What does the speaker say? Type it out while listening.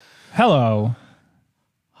Hello.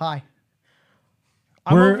 Hi.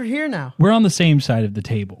 I'm over here now. We're on the same side of the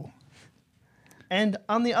table. And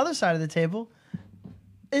on the other side of the table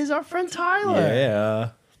is our friend Tyler. Yeah,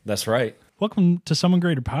 that's right. Welcome to Someone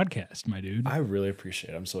Greater Podcast, my dude. I really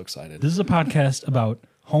appreciate it. I'm so excited. This is a podcast about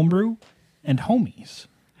homebrew and homies.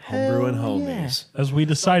 Homebrew and homies. As we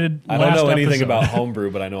decided I don't know anything episode. about homebrew,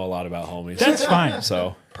 but I know a lot about homies. That's fine.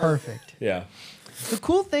 So, Perfect. yeah. The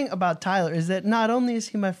cool thing about Tyler is that not only is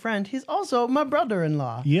he my friend, he's also my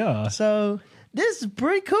brother-in-law. Yeah. So this is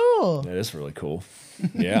pretty cool. It is really cool.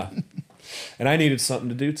 Yeah. And I needed something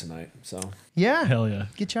to do tonight. So, Yeah. Hell yeah.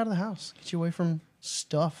 Get you out of the house. Get you away from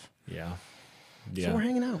stuff. yeah. So Yeah. we're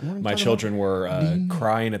hanging out. We're My talking children were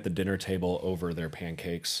crying at the dinner table over their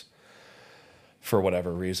pancakes for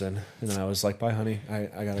whatever reason. And then I was like, bye, honey.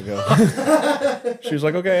 I got to go. She was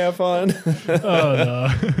like, okay, have fun. Oh,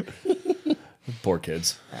 no. Poor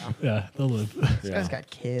kids. Yeah, they'll live. This guy's got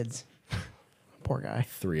kids. Poor guy.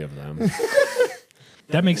 3 of them.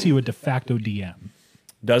 That makes you a de facto DM.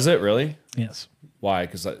 Does it really? Yes. Why?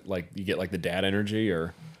 Because like you get like the dad energy,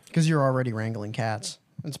 or Because you're already wrangling cats.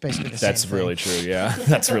 It's basically the same that's thing. really true. Yeah,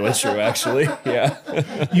 that's really true. Actually,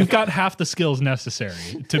 yeah. You've got half the skills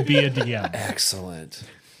necessary to be a DM. Excellent.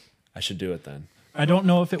 I should do it then. I don't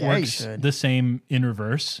know if it Yeah, you works should. the same in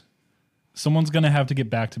reverse. Someone's going to have to get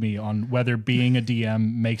back to me on whether being a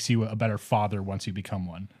DM makes you a better father once you become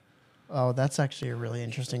one. Oh, that's actually a really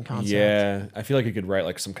interesting concept. Yeah, I feel like you could write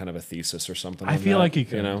like some kind of a thesis or something. I on feel that, like you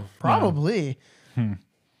could. You know, Probably. I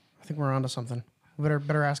think we're onto something.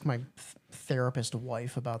 Better ask my therapist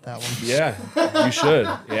wife about that one. yeah, you should.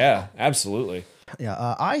 Yeah, absolutely.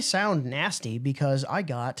 Yeah, I sound nasty because I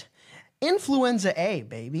got influenza A,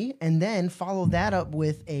 baby, and then follow that up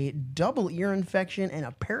with a double ear infection and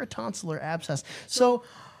a peritonsillar abscess. So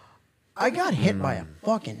I got hit by a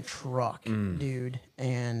fucking truck, dude,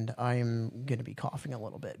 and I'm gonna be coughing a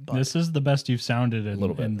little bit. But This is the best you've sounded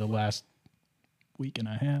little bit. in the last week and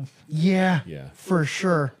a half. yeah, Yeah. for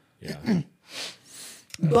sure. Yeah.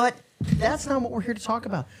 But that's not what we're here to talk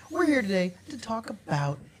about. We're here today to talk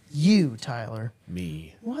about you, Tyler.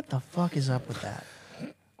 Me. What the fuck is up with that?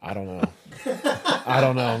 I don't know. I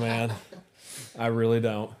don't know, man. I really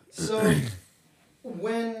don't. So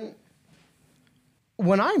when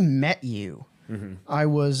I met you, I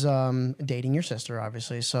was dating your sister,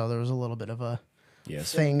 obviously. So there was a little bit of a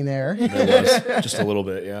Yes. thing there. There was just a little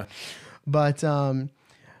bit. Yeah. But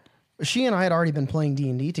she and I had already been playing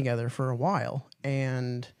D&D together for a while,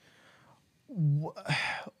 and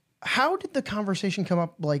how did the conversation come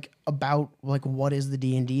up, like about like what is the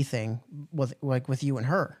D&D thing with you and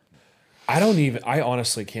her? I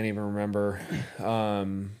honestly can't even remember.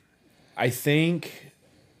 I think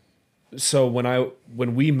so.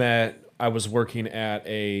 When we met, I was working at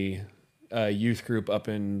a youth group up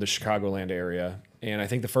in the Chicagoland area, and I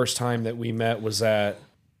think the first time that we met was at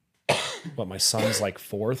my son's like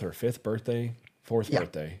 4th or 5th birthday, 4th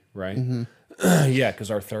birthday, right? Yeah,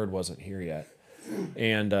 because our 3rd wasn't here yet,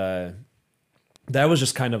 and that was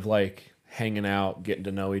just kind of like hanging out, getting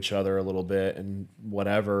to know each other a little bit and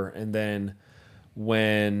whatever. And then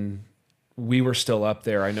when we were still up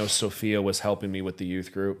there, I know Sophia was helping me with the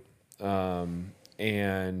youth group.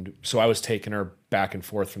 And so I was taking her back and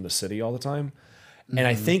forth from the city all the time. And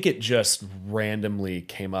I think it just randomly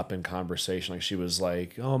came up in conversation. Like she was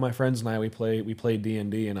like, "Oh, my friends and I, we played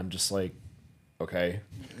D&D." And I'm just like, okay,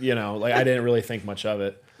 like I didn't really think much of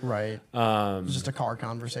it. Right. It was just a car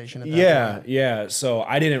conversation. At that Yeah, point. yeah. So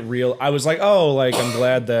I was like, oh, like I'm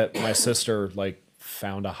glad that my sister like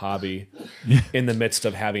found a hobby in the midst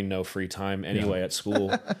of having no free time anyway at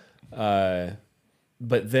school.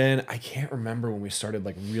 But then I can't remember when we started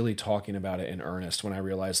like really talking about it in earnest, when I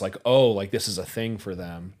realized like, oh, like this is a thing for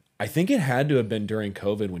them. I think it had to have been during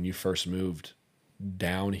COVID when you first moved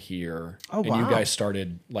down here. Oh, and wow. you guys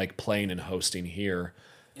started like playing and hosting here.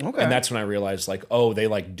 Okay. And that's when I realized like, oh, they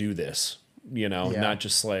like do this, Yeah. not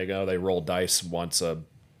just like, oh, they roll dice once a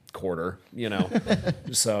quarter,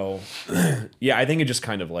 So yeah, I think it just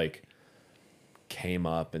kind of like came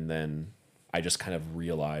up, and then I just kind of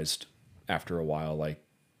realized after a while, like,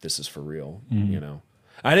 this is for real,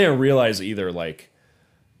 I didn't realize either like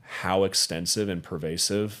how extensive and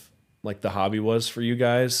pervasive like the hobby was for you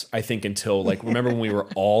guys. I think until like, remember when we were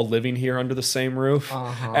all living here under the same roof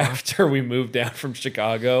after we moved down from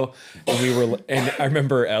Chicago, and I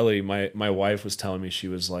remember Ellie, my wife, was telling me, she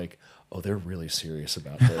was like, "Oh, they're really serious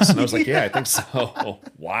about this." And I was like, "Yeah, I think so."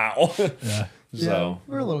 Wow. Yeah. So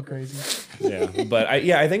we're a little crazy. yeah, but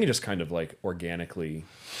I think it just kind of like organically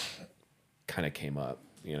kind of came up,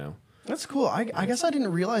 That's cool. I guess I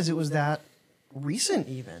didn't realize it was that recent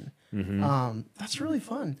even. That's really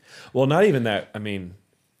fun. Well, not even that. I mean,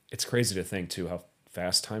 it's crazy to think too how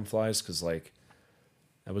fast time flies because like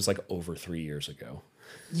that was like over 3 years ago.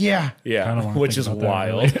 Yeah. I don't Yeah, wanna which think is about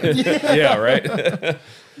that, wild. Yeah, right.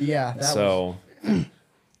 Yeah. That was, So, yeah,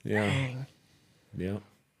 dang. yeah.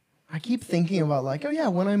 I keep thinking about like, oh yeah,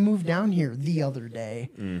 when I moved down here the other day,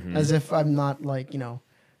 as if I'm not like,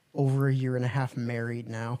 over a year and a half married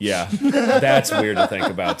now. Yeah, that's weird to think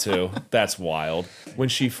about too. That's wild. When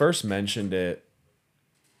she first mentioned it,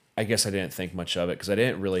 I guess I didn't think much of it because I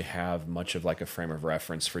didn't really have much of like a frame of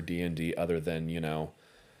reference for D&D other than,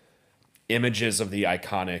 images of the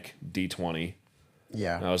iconic D20.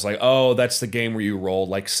 Yeah. And I was like, oh, that's the game where you roll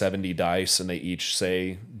like 70 dice and they each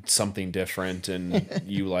say something different and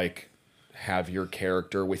you like have your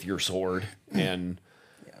character with your sword and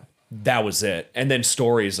that was it. And then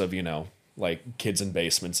stories of, like kids in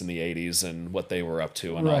basements in the 80s and what they were up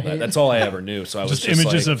to and all Right. that. That's all I ever knew. So I was Just just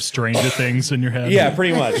images like, of Stranger Things in your head. yeah,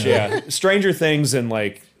 pretty much. Yeah. Stranger Things and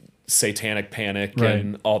like Satanic Panic Right.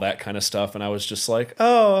 and all that kind of stuff. And I was just like,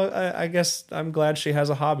 oh, I guess I'm glad she has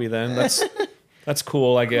a hobby then. That's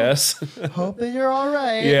cool, I guess. Hoping you're all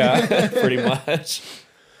right. Yeah, pretty much.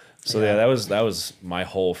 So yeah, that was my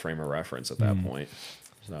whole frame of reference at that point.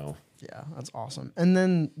 So Yeah, that's awesome. And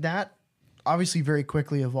then that obviously very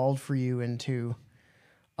quickly evolved for you into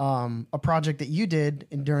a project that you did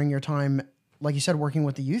during your time, like you said, working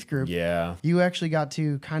with the youth group. yeah, You actually got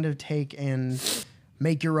to kind of take and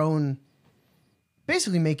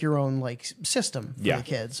basically make your own like system for Yeah. the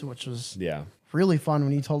kids, which was yeah. really fun.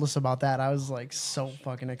 When you told us about that, I was like so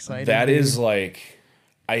fucking excited. That dude. is like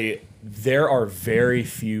there are very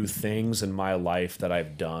few things in my life that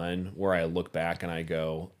I've done where I look back and I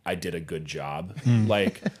go, I did a good job.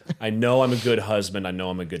 Like I know I'm a good husband, I know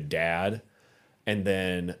I'm a good dad, and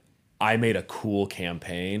then I made a cool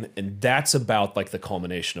campaign, and that's about like the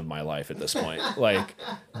culmination of my life at this point. Like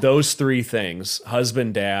those three things,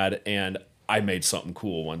 husband, dad, and I made something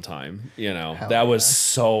cool one time, that was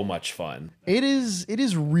so much fun. It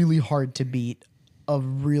is really hard to beat a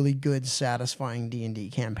really good, satisfying D&D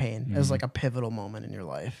campaign as like a pivotal moment in your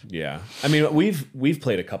life. Yeah. I mean, we've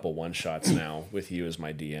played a couple one shots now with you as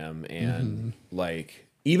my DM and like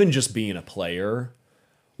even just being a player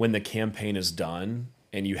when the campaign is done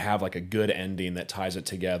and you have like a good ending that ties it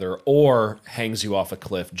together or hangs you off a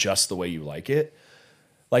cliff just the way you like it.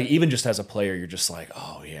 Like even just as a player, you're just like,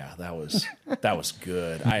 oh yeah, that was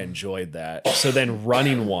good. I enjoyed that. So then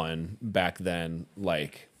running one back then,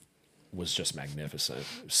 like, was just magnificent.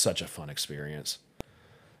 Such a fun experience.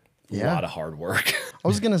 Yeah. A lot of hard work. I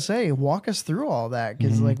was gonna say, walk us through all that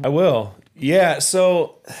because like I will. Yeah.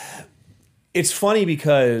 So it's funny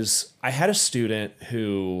because I had a student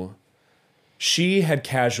who she had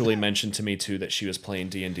casually mentioned to me too that she was playing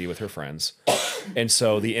D&D with her friends. And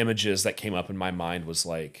so the images that came up in my mind was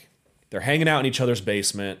like, they're hanging out in each other's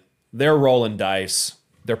basement. They're rolling dice.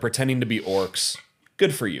 They're pretending to be orcs.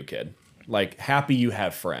 Good for you, kid. Like, happy you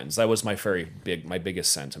have friends. That was my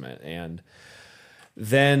biggest sentiment. And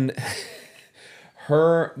then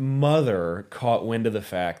her mother caught wind of the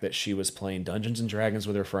fact that she was playing Dungeons and Dragons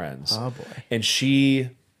with her friends. Oh, boy. And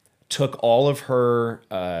she took all of her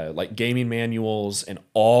like gaming manuals and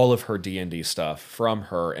all of her D&D stuff from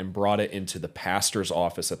her and brought it into the pastor's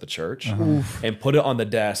office at the church and put it on the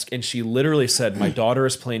desk. And she literally said, my daughter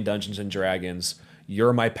is playing Dungeons and Dragons.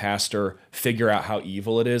 You're my pastor. Figure out how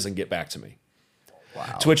evil it is and get back to me. wow.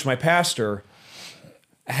 To which my pastor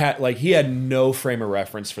he had no frame of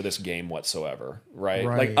reference for this game whatsoever, right?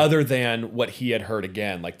 Right. Like other than what he had heard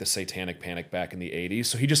again, like the Satanic Panic back in the 80s.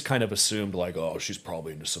 So he just kind of assumed like, oh, she's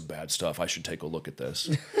probably into some bad stuff. I should take a look at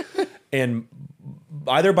this. And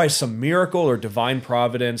either by some miracle or divine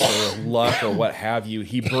providence or luck or what have you,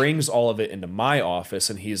 he brings all of it into my office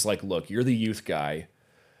and he's like, look, you're the youth guy.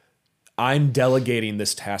 I'm delegating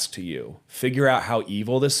this task to you. Figure out how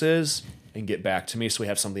evil this is and get back to me so we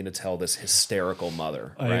have something to tell this hysterical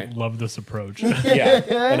mother, I right? love this approach. Yeah.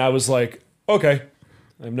 And I was like, okay,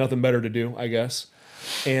 I have nothing better to do, I guess.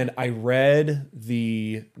 And I read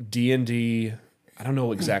the D&D, I don't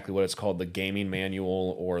know exactly what it's called, the gaming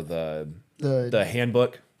manual or the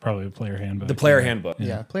handbook, Probably a player handbook. the player handbook.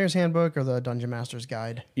 Yeah, Player's Handbook or the Dungeon Master's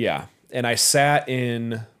Guide. Yeah. And I sat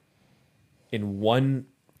in one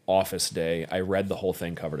office day, I read the whole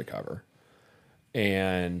thing cover to cover.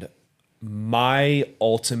 And my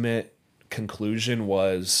ultimate conclusion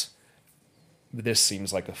was this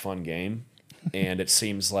seems like a fun game and it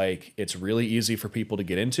seems like it's really easy for people to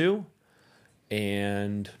get into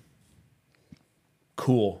and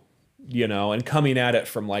cool, and coming at it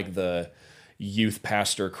from like the youth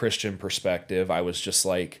pastor Christian perspective, I was just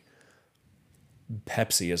like,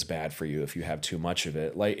 Pepsi is bad for you if you have too much of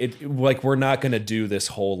it. Like we're not going to do this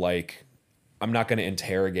whole, like, I'm not going to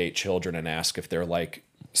interrogate children and ask if they're like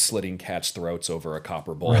slitting cats' throats over a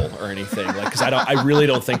copper bowl or anything. Like, because I really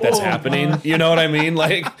don't think that's happening. You know what I mean?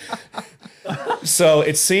 Like, so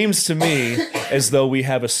it seems to me as though we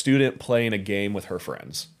have a student playing a game with her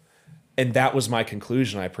friends. And that was my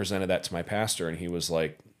conclusion. I presented that to my pastor, and he was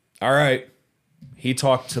like, all right. He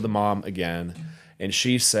talked to the mom again, and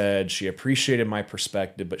she said she appreciated my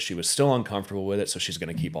perspective, but she was still uncomfortable with it, so she's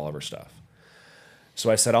going to keep all of her stuff. So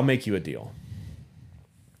I said, I'll make you a deal.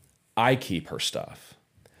 I keep her stuff,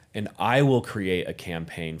 and I will create a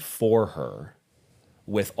campaign for her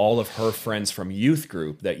with all of her friends from youth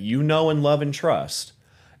group that you know and love and trust,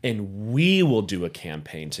 and we will do a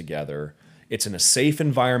campaign together. It's in a safe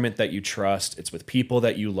environment that you trust. It's with people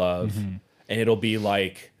that you love, and it'll be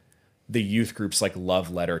like the youth group's like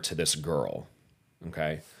love letter to this girl.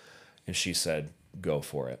 Okay. And she said, go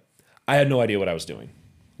for it. I had no idea what I was doing,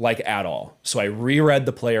 like at all. So I reread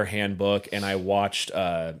the player handbook, and I watched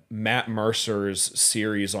Matt Mercer's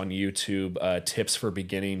series on YouTube, Tips for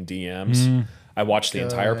Beginning DMs. I watched the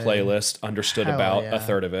entire playlist, understood about a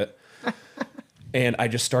third of it. And I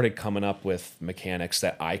just started coming up with mechanics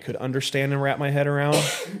that I could understand and wrap my head around.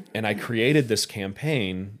 And I created this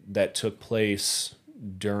campaign that took place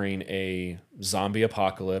during a zombie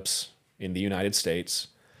apocalypse in the United States.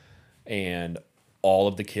 And all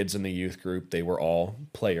of the kids in the youth group, they were all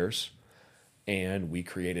players. And we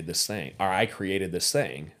created this thing, or I created this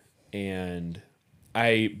thing. And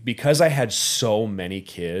because I had so many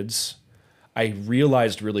kids, I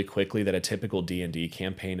realized really quickly that a typical D&D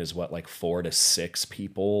campaign is like 4 to 6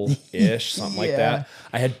 people-ish, something like that.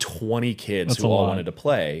 I had 20 kids who all wanted to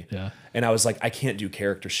play. Yeah. And I was like, I can't do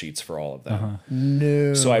character sheets for all of them.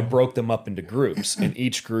 No. So I broke them up into groups, and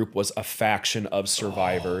each group was a faction of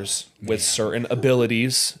survivors with certain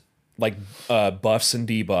abilities, like buffs and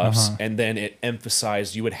debuffs. And then it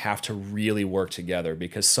emphasized you would have to really work together,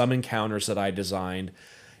 because some encounters that I designed,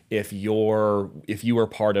 if you were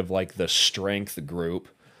part of like the strength group,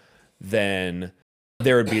 then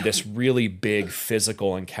there would be this really big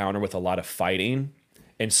physical encounter with a lot of fighting.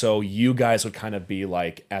 And so you guys would kind of be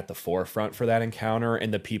like at the forefront for that encounter,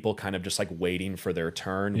 and the people kind of just like waiting for their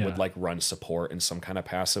turn would like run support in some kind of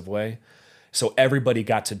passive way. So everybody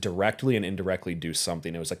got to directly and indirectly do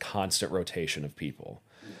something. It was a constant rotation of people.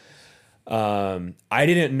 I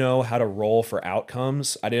didn't know how to roll for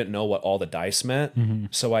outcomes. I didn't know what all the dice meant.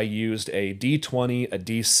 So I used a D20, a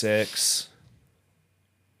D6,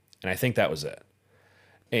 and I think that was it.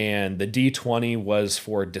 And the D20 was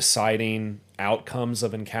for deciding outcomes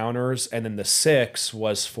of encounters, and then the 6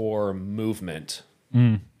 was for movement.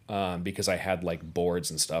 Because I had like boards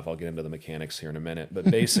and stuff. I'll get into the mechanics here in a minute. But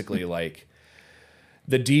basically, like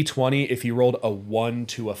the D20, if you rolled a 1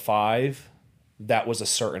 to a 5, that was a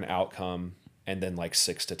certain outcome, and then like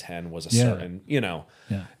 6 to 10 was a certain, you know.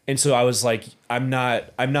 Yeah. And so I was like, I'm not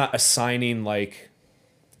assigning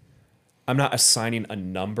a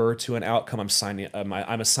number to an outcome.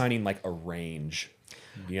 I'm assigning like a range,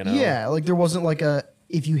 you know. Yeah, like there wasn't like a,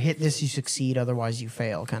 if you hit this you succeed, otherwise you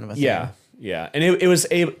fail kind of a thing. Yeah. And it was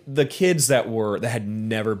the kids that had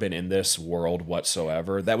never been in this world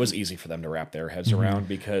whatsoever. That was easy for them to wrap their heads around,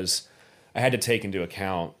 because I had to take into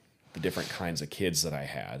account the different kinds of kids that I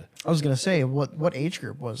had. I was going to say, what age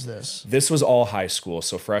group was this? This was all high school,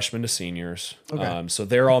 so freshmen to seniors. Okay. So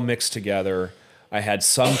they're all mixed together. I had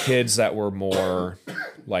some kids that were more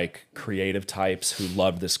like creative types who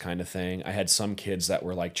loved this kind of thing. I had some kids that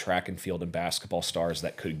were like track and field and basketball stars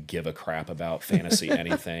that could give a crap about fantasy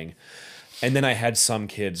anything. And then I had some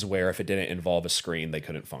kids where if it didn't involve a screen, they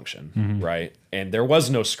couldn't function, right? And there was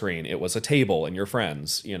no screen. It was a table and your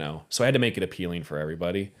friends, you know. So I had to make it appealing for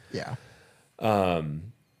everybody. Yeah. And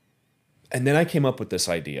then I came up with this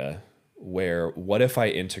idea where, what if I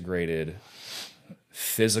integrated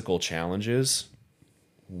physical challenges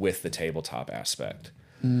with the tabletop aspect?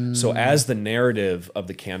 So as the narrative of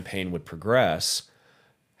the campaign would progress,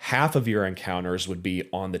 half of your encounters would be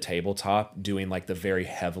on the tabletop doing like the very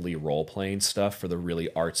heavily role-playing stuff for the really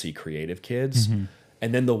artsy creative kids.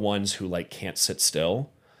 And then the ones who like can't sit still,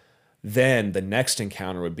 then the next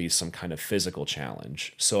encounter would be some kind of physical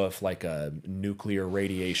challenge. So if like a nuclear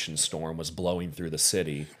radiation storm was blowing through the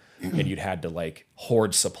city and you'd had to like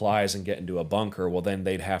hoard supplies and get into a bunker, well then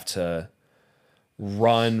they'd have to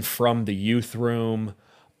run from the youth room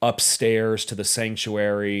upstairs to the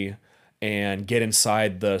sanctuary and get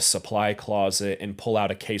inside the supply closet and pull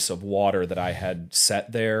out a case of water that I had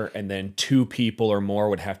set there. And then 2 people or more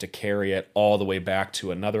would have to carry it all the way back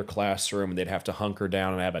to another classroom, and they'd have to hunker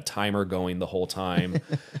down and have a timer going the whole time.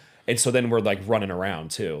 And so then we're like running around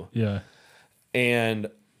too. Yeah. And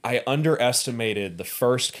I underestimated the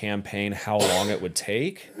first campaign, how long it would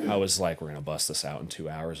take. I was like, we're going to bust this out in 2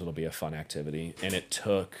 hours. It'll be a fun activity. And it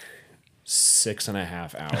took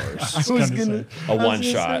 6.5 hours, I was gonna, a one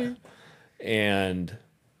shot. And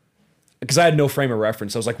because I had no frame of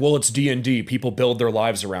reference, I was like, well, it's D&D. People build their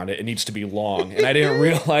lives around it. It needs to be long. And I didn't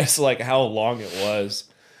realize like how long it was.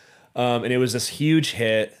 And it was this huge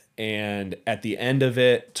hit. And at the end of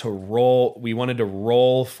it, we wanted to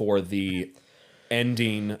roll for the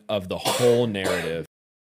ending of the whole narrative.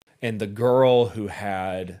 And the girl who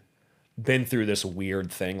had been through this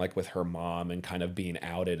weird thing, like with her mom and kind of being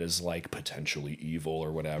outed as like potentially evil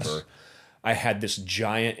or whatever, I had this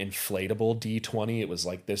giant inflatable D20. It was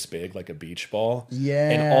like this big, like a beach ball. Yeah.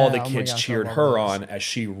 And all the Oh my kids gosh, I cheered love her those. on as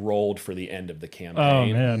she rolled for the end of the Oh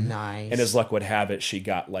campaign. man. Nice. And as luck would have it, she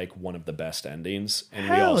got like one of the best endings. And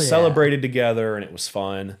we Hell all yeah. celebrated together and it was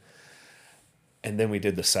fun. And then we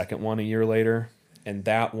did the second one a year later. And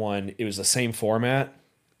that one, it was the same format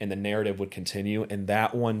and the narrative would continue. And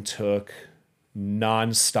that one took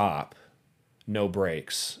nonstop, no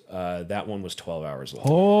breaks. That one was 12 hours long.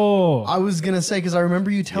 Oh. I was gonna say because I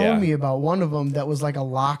remember you telling Yeah. me about one of them that was like a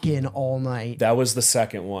lock-in all night. That was the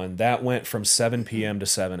second one. That went from 7 p.m. to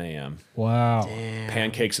 7 a.m. Wow.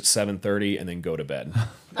 Pancakes at 7:30 and then go to bed.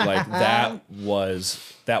 Like that was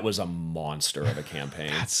a monster of a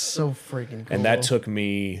campaign. That's so freaking cool. And that took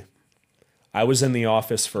me, I was in the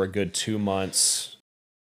office for a good 2 months,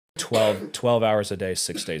 12 hours a day,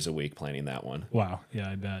 6 days a week planning that one. Wow. Yeah,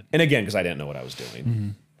 I bet. And again, because I didn't know what I was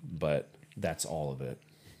doing. But that's all of it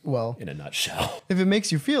well, in a nutshell. if it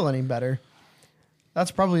makes you feel any better,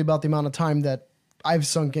 that's probably about the amount of time that I've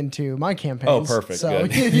sunk into my campaigns. Oh, perfect. So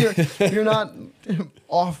Good. you're not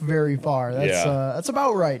off very far. That's Yeah. that's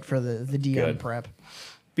about right for the DM Good. prep.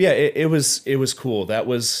 But yeah, it was cool. That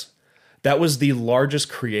was the largest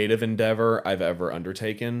creative endeavor I've ever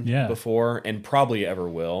undertaken Yeah. before and probably ever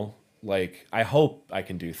will. Like, I hope I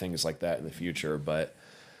can do things like that in the future, but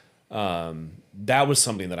that was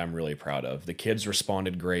something that I'm really proud of. The kids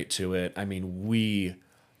responded great to it. I mean, we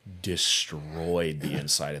destroyed the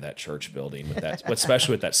inside of that church building with that,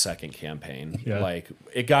 especially with that second campaign. Yeah. Like,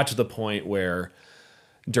 it got to the point where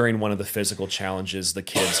during one of the physical challenges, the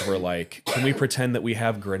kids were like, can we pretend that we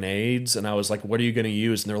have grenades? And I was like, what are you going to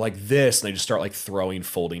use? And they're like, this. And they just start like throwing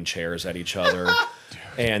folding chairs at each other.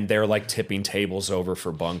 And they're like tipping tables over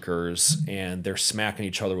for bunkers. And they're smacking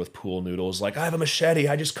each other with pool noodles. Like, I have a machete.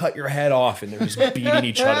 I just cut your head off. And they're just beating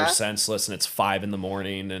each other senseless. And it's 5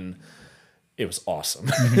 a.m. And it was awesome.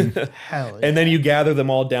 Hell yeah. And then you gather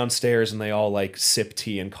them all downstairs and they all like sip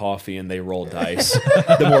tea and coffee and they roll dice,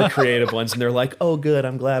 the more creative ones. And they're like, oh, good.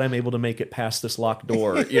 I'm glad I'm able to make it past this locked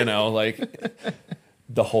door. You know, like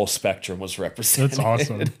the whole spectrum was represented. That's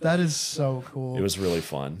awesome. That is so cool. It was really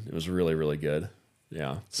fun. It was really, really good.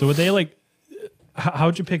 Yeah. So would they like,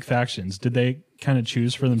 how'd you pick factions? Did they kind of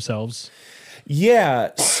choose for themselves?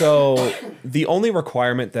 Yeah. So the only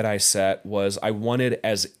requirement that I set was I wanted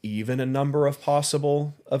as even a number of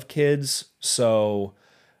possible of kids. So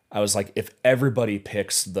I was like, if everybody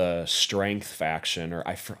picks the strength faction, or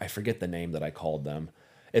I forget the name that I called them.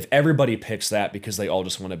 If everybody picks that because they all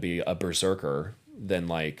just want to be a berserker, then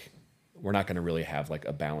like we're not going to really have like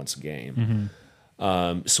a balanced game.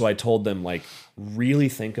 So I told them like really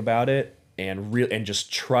think about it and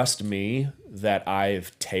just trust me that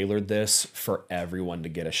I've tailored this for everyone to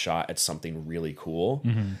get a shot at something really cool.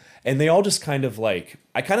 And they all just kind of like,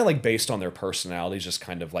 I kind of like based on their personalities, just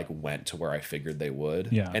kind of like went to where I figured they would.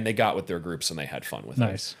 Yeah. And they got with their groups and they had fun with it.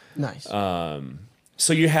 Nice. Nice.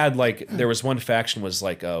 So you had like, there was one faction was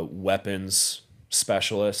like a weapons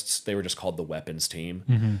specialists. They were just called the weapons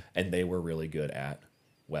team. And they were really good at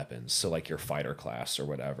weapons. So like your fighter class or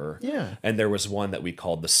whatever. Yeah. And there was one that we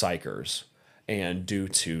called the psychers. And due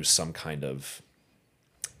to some kind of,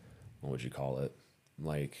 what would you call it?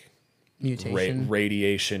 Like Mutation.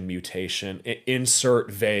 radiation mutation. Insert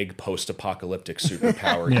vague post-apocalyptic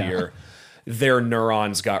superpower Yeah. here. Their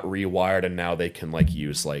neurons got rewired and now they can like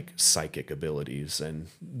use like psychic abilities. And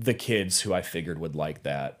the kids who I figured would like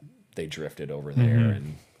that, they drifted over there.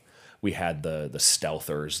 And we had the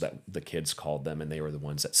stealthers that the kids called them, and they were the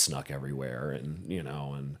ones that snuck everywhere, and you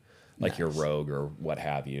know, and like your rogue or what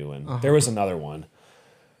have you. And there was another one.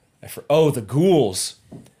 The ghouls.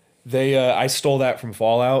 They I stole that from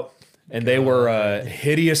Fallout, and they were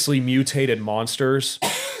hideously mutated monsters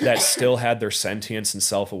that still had their sentience and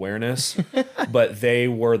self-awareness, but they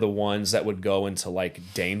were the ones that would go into like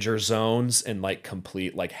danger zones and like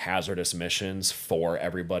complete like hazardous missions for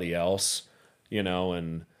everybody else, you know.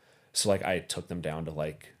 And so like I took them down to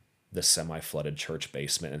like the semi-flooded church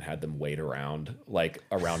basement and had them wait around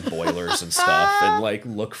boilers and stuff and like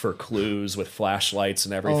look for clues with flashlights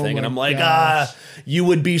and everything. And I'm like, you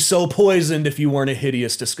would be so poisoned if you weren't a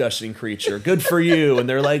hideous, disgusting creature. Good for you. And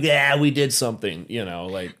they're like, yeah, we did something, you know,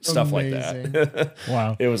 like stuff like that.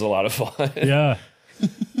 Wow. It was a lot of fun. Yeah.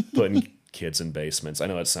 Putting kids in basements. I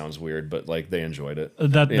know it sounds weird, but like they enjoyed it.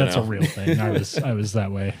 That's a real thing. I was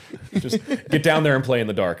that way. Just get down there and play in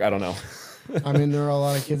the dark. I don't know. I mean, there are a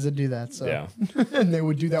lot of kids that do that. So Yeah. and they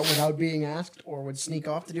would do that without being asked, or would sneak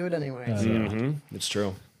off to do it anyway. So. Mm-hmm. It's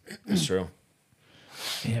true. It's true.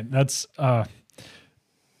 Yeah, that's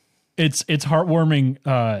it's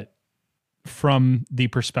heartwarming from the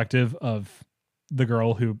perspective of the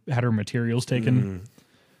girl who had her materials taken.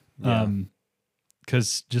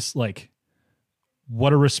 Because just like,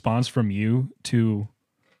 what a response from you to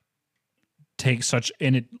take such,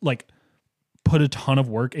 and it like put a ton of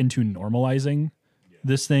work into normalizing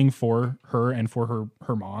this thing for her and for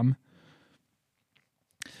her mom.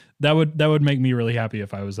 That would make me really happy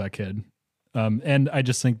if I was that kid. And I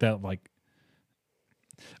just think that like,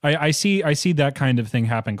 I see that kind of thing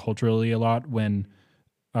happen culturally a lot when,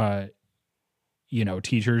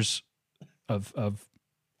 teachers of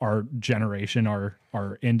our generation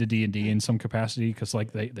are into D&D in some capacity because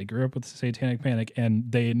like they grew up with the Satanic Panic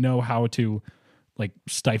and they know how to like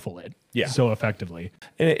stifle it so effectively.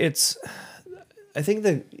 And I think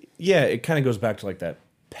that, it kind of goes back to like that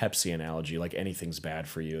Pepsi analogy, like anything's bad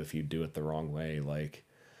for you if you do it the wrong way. Like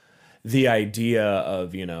the idea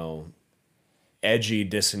of, edgy,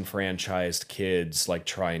 disenfranchised kids like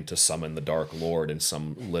trying to summon the Dark Lord in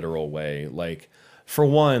some literal way. Like for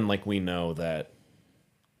one, like we know that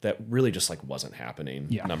really just like wasn't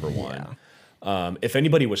happening. Number one. If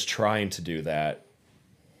anybody was trying to do that,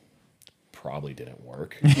 probably didn't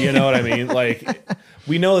work. You know what I mean? Like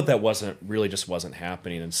we know that wasn't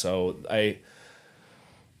happening. And so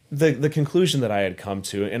the conclusion that I had come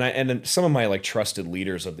to, and some of my like trusted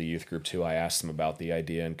leaders of the youth group too, I asked them about the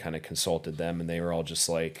idea and kind of consulted them, and they were all just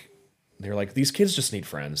like, these kids just need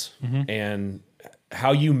friends. And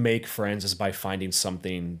how you make friends is by finding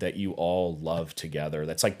something that you all love together.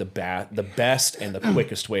 That's like the best and the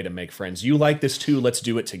quickest way to make friends. You like this too. Let's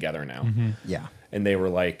do it together now. Yeah. And they were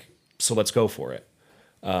like, so let's go for it.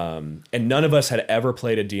 And none of us had ever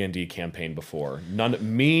played a D&D campaign before.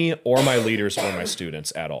 Me or my leaders or my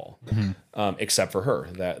students at all, except for her,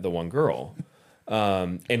 the one girl.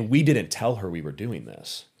 And we didn't tell her we were doing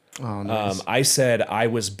this. Oh, nice. I said I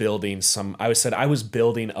was building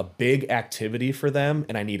a big activity for them,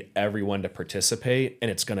 and I need everyone to participate,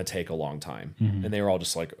 and it's going to take a long time. And they were all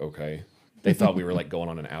just like, okay. They thought we were like going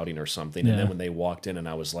on an outing or something. And then when they walked in, and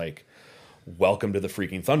I was like, welcome to the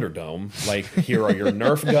freaking Thunderdome. Like, here are your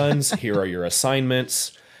Nerf guns. Here are your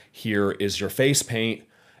assignments. Here is your face paint.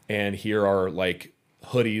 And here are like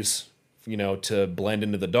hoodies, to blend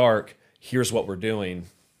into the dark. Here's what we're doing.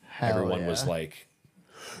 Everyone was like,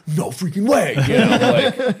 no freaking way.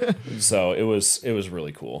 So it was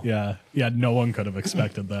really cool. Yeah. No one could have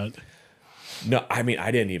expected that. No, I mean, I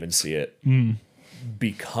didn't even see it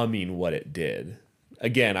becoming what it did.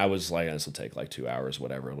 Again, I was like, this will take like 2 hours,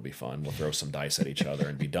 whatever. It'll be fun. We'll throw some dice at each other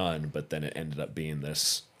and be done. But then it ended up being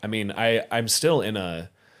this. I mean, I still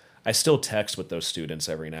text with those students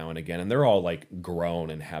every now and again, and they're all like grown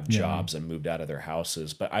and have jobs and moved out of their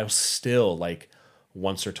houses. But I'll still like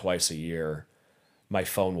once or twice a year, my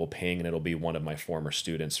phone will ping and it'll be one of my former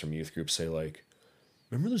students from youth group say like,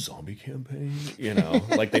 remember the zombie campaign?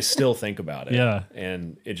 Like they still think about it. Yeah.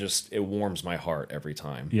 And it warms my heart every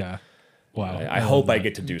time. Yeah. Wow. I hope I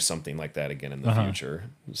get to do something like that again in the future.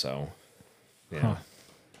 So, yeah.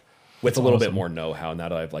 With a little bit more know-how now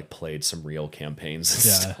that I've like played some real campaigns and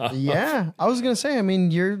stuff. Yeah. I was going to say, I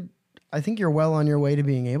mean, I think you're well on your way to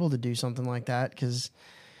being able to do something like that because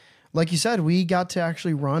like you said, we got to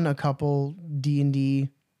actually run a couple D&D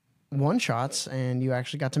one-shots and you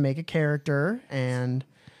actually got to make a character and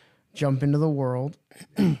jump into the world.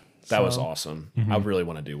 That was awesome. I really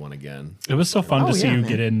want to do one again. It was so fun to see you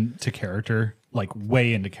get into character, like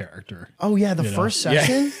way into character. Oh yeah, the first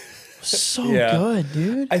session was so good,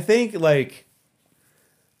 dude. I think like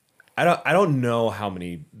I don't know how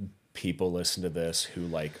many people listen to this who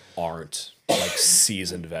like aren't like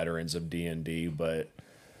seasoned veterans of D&D, but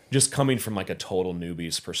just coming from like a total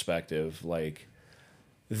newbie's perspective, like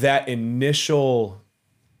that initial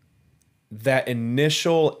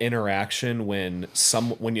interaction when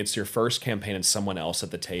it's your first campaign and someone else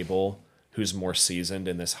at the table who's more seasoned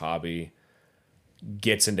in this hobby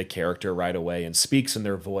gets into character right away and speaks in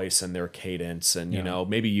their voice and their cadence and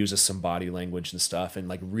maybe uses some body language and stuff and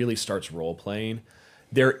like really starts role playing,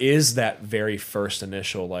 there is that very first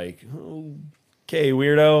initial like, okay,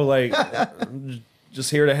 weirdo, like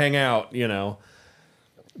just here to hang out, you know.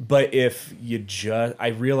 But if you just, I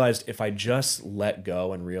realized if I just let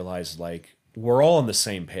go and realized like we're all on the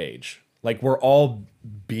same page, like we're all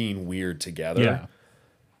being weird together. Yeah.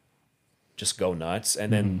 Just go nuts.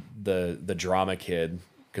 And then the drama kid,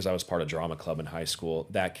 because I was part of drama club in high school,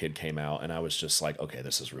 that kid came out and I was just like, okay,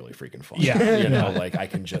 this is really freaking fun. Yeah. You know, like I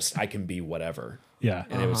can be whatever. Yeah.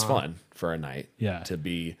 And it was fun for a night. Yeah. To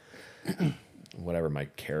be whatever my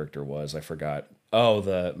character was. I forgot.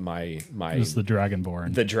 Oh, my It was the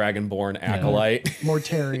Dragonborn. the Dragonborn acolyte.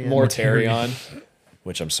 Mortarion. Mortarion.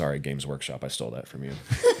 Which I'm sorry, Games Workshop, I stole that from you.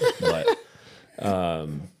 But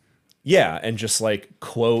yeah, and just like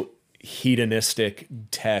quote hedonistic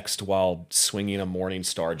text while swinging a morning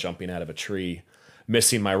star, jumping out of a tree,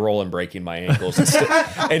 missing my roll and breaking my ankles,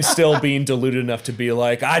 and still being deluded enough to be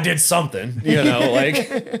like, I did something, you know, like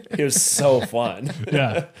it was so fun.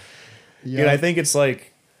 Yeah. And I think it's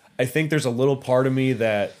like, I think there's a little part of me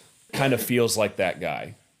that kind of feels like that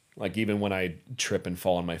guy. Like even when I trip and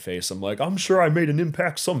fall on my face, I'm like, I'm sure I made an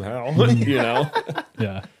impact somehow, you know?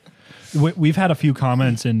 Yeah. We've had a few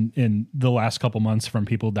comments in the last couple months from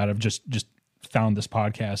people that have just found this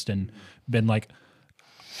podcast and been like,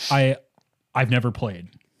 I've never played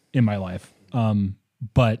in my life,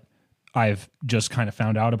 but I've just kind of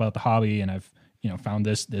found out about the hobby, and I've found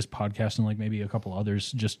this podcast and like maybe a couple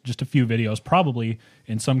others, just a few videos, probably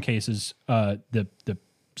in some cases the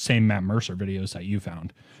same Matt Mercer videos that you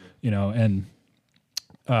found, and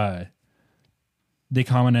they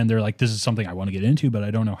comment and they're like, this is something I want to get into, but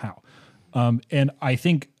I don't know how. And I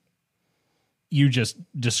think you just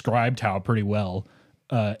described how pretty well,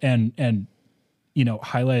 and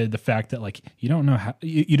highlighted the fact that like you don't know how,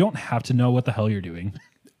 you don't have to know what the hell you're doing,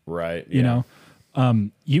 Right? you know.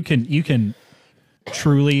 You can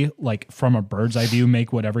truly, like from a bird's eye view,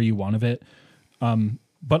 make whatever you want of it.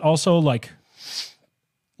 But also like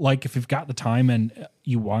if you've got the time and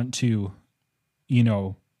you want to,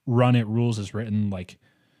 run it rules as written, like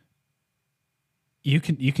you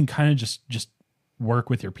can kind of just work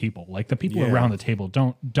with your people. Like the people around the table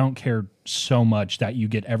don't care so much that you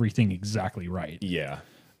get everything exactly right. Yeah.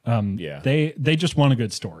 They just want a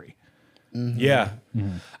good story. Yeah.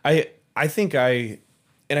 I think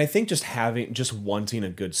just wanting a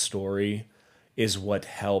good story is what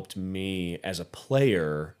helped me as a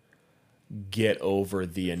player get over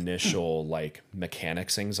the initial like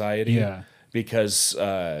mechanics anxiety. Yeah. Because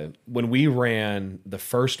when we ran the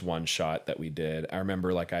first one shot that we did, I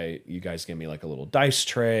remember like you guys gave me like a little dice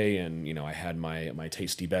tray, and I had my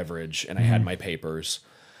tasty beverage, and I had my papers,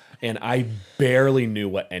 and I barely knew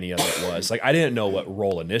what any of it was. Like I didn't know what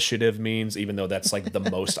roll initiative means, even though that's like the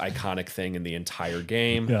most iconic thing in the entire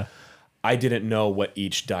game. Yeah. I didn't know what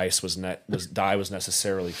each die was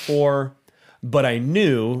necessarily for, but I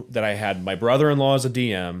knew that I had my brother-in-law as a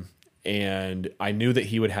DM, and I knew that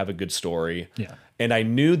he would have a good story. Yeah. And I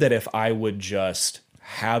knew that if I would just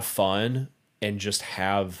have fun and just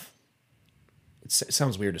have, it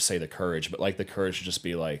sounds weird to say the courage, but like the courage to just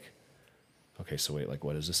be like, okay, so wait, like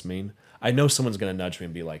what does this mean? I know someone's going to nudge me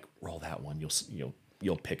and be like, roll that one.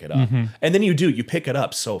 You'll pick it up. And then you pick it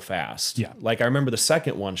up so fast. Yeah. Like I remember the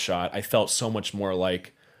second one shot, I felt so much more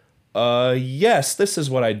like, yes, this is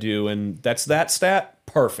what I do, and that's that stat,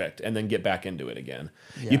 perfect, and then get back into it again.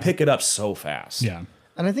 You pick it up so fast. Yeah.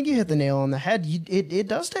 And I think you hit the nail on the head. It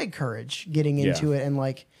does take courage getting into it, and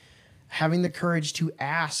like having the courage to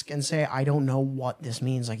ask and say, I don't know what this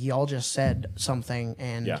means. Like y'all just said something,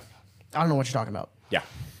 and I don't know what you're talking about. Yeah.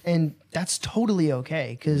 And that's totally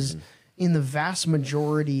okay, because in the vast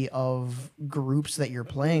majority of groups that you're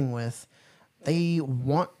playing with, they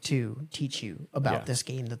want to teach you about this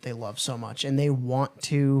game that they love so much, and they want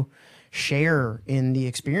to share in the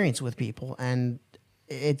experience with people. And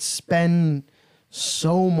it's been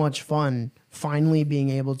so much fun finally being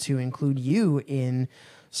able to include you in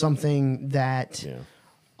something that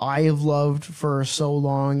I have loved for so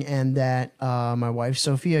long, and that my wife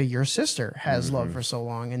Sophia, your sister, has loved for so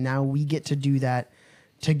long, and now we get to do that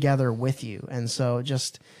together with you. And so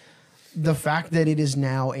just the fact that it is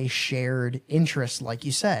now a shared interest, like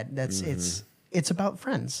you said, that's it's about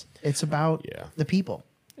friends. It's about the people.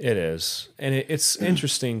 It is. And it's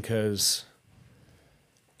interesting because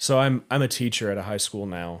so I'm a teacher at a high school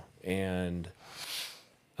now, and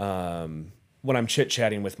when I'm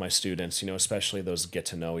chit-chatting with my students, especially those get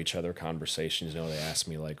to know each other conversations, they ask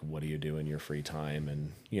me like, what do you do in your free time?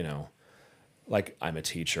 And, like I'm a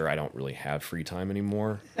teacher, I don't really have free time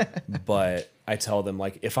anymore, but I tell them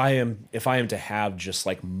like if I am to have just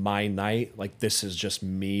like my night, like this is just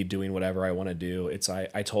me doing whatever I want to do.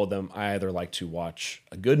 I told them I either like to watch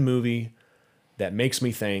a good movie that makes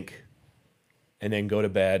me think and then go to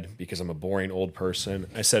bed because I'm a boring old person.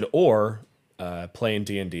 I said, or playing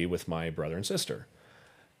D&D with my brother and sister.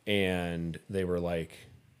 And they were like,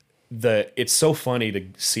 it's so funny to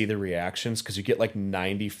see the reactions because you get like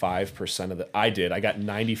 95% of I got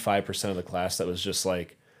 95% of the class that was just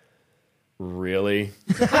like, really?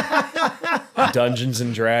 Dungeons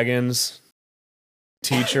and Dragons?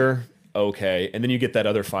 Teacher? Okay. And then you get that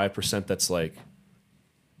other 5% that's like,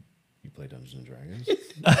 you play Dungeons and Dragons?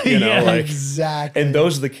 You know, Yeah, like exactly. And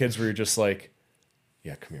those are the kids where you're just like,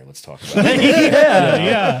 yeah, come here, let's talk about it.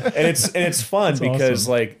 Yeah. And it's fun because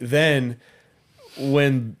awesome. like then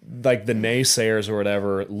when like the naysayers or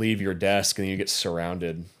whatever leave your desk and you get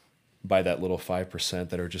surrounded by that little 5%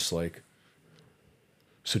 that are just like,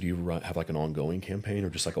 so do you have like an ongoing campaign or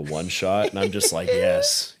just like a one shot? And I'm just like,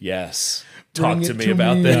 yes. Talk Bring to it me to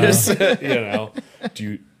about me. this. You know,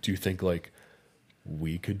 do you think like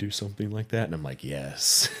we could do something like that? And I'm like,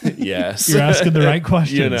 yes. You're asking the right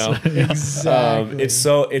questions. You know, Exactly.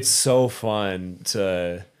 it's so fun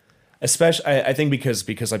to, especially I think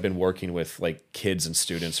because I've been working with like kids and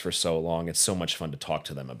students for so long, it's so much fun to talk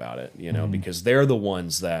to them about it, you know, because they're the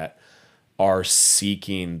ones that are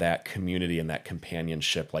seeking that community and that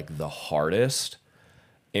companionship like the hardest.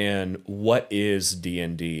 And what is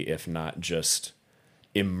D&D if not just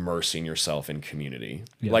immersing yourself in community?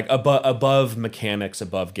 Yeah. Like above mechanics,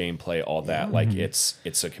 above gameplay, all that, like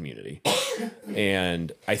it's a community.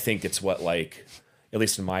 And I think it's what, like, at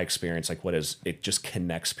least in my experience, like it just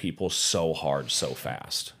connects people so hard so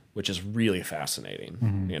fast, which is really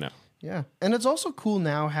fascinating, you know. Yeah. And it's also cool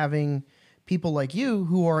now having people like you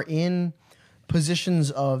who are in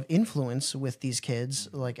positions of influence with these kids,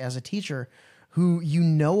 like as a teacher, who you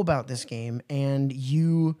know about this game, and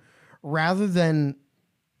you, rather than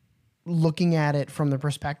looking at it from the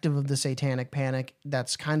perspective of the satanic panic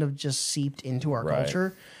that's kind of just seeped into our Right.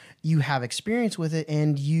 culture, you have experience with it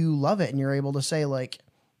and you love it, and you're able to say like,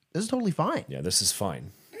 this is totally fine. Yeah, this is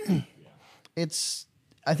fine. I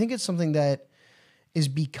think it's something that is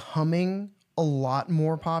becoming a lot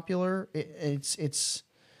more popular. It's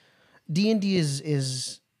D&D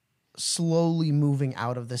is slowly moving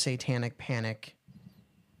out of the satanic panic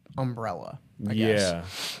umbrella, I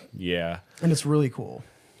guess. Yeah. And it's really cool.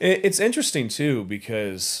 It's interesting too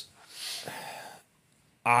because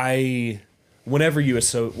whenever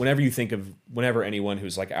anyone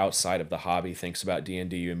who's like outside of the hobby thinks about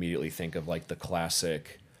D&D, you immediately think of like the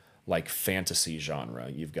classic like fantasy genre.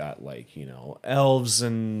 You've got like, you know, elves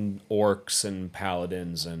and orcs and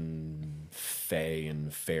paladins and fae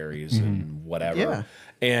and fairies and whatever. Yeah.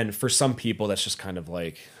 And for some people that's just kind of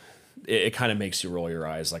like it kind of makes you roll your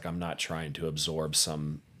eyes, like I'm not trying to absorb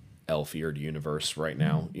some elf-eared universe right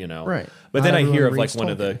now, you know? Right. But then Not I hear of everyone like reads one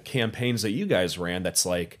of the Tolkien. campaigns that you guys ran that's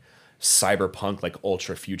like cyberpunk, like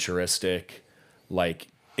ultra futuristic, like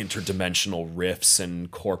interdimensional rifts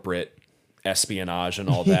and corporate espionage and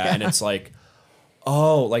all that. And it's like,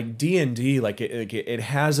 oh, like D&D, like it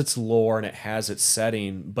has its lore and it has its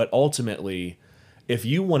setting, but ultimately, if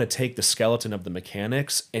you want to take the skeleton of the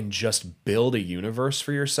mechanics and just build a universe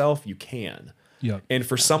for yourself, you can. Yep. And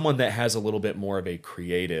for someone that has a little bit more of a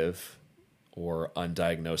creative or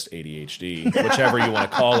undiagnosed ADHD, whichever you want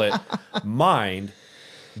to call it, mind,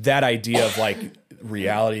 that idea of like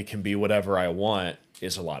reality can be whatever I want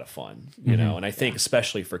is a lot of fun, you know? And I think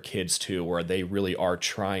especially for kids too, where they really are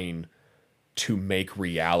trying to make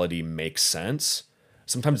reality make sense,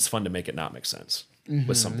 sometimes it's fun to make it not make sense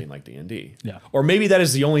with something like D&D. Yeah. Or maybe that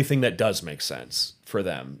is the only thing that does make sense for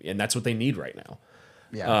them, and that's what they need right now.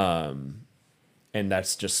 Yeah. And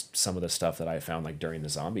that's just some of the stuff that I found like during the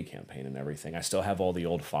zombie campaign and everything. I still have all the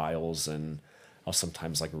old files, and I'll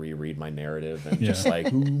sometimes like reread my narrative and just like,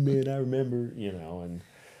 oh man, I remember, you know, and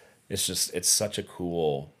it's such a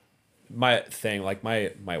cool my thing. Like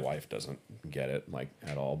my wife doesn't get it like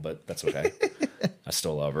at all, but that's okay. I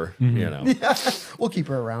still love her, you know. We'll keep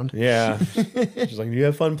her around. Yeah. She's like, do you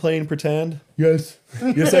have fun playing pretend? Yes.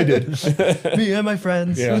 Yes, I did. Me and my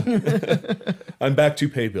friends. Yeah. I'm back to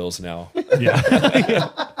pay bills now. Yeah.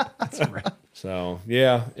 That's right. So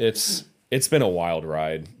yeah, it's been a wild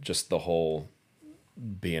ride, just the whole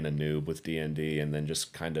being a noob with D&D and then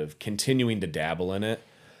just kind of continuing to dabble in it.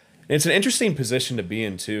 And it's an interesting position to be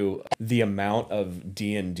in too. The amount of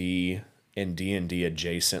D&D and D&D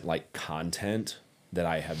adjacent like content that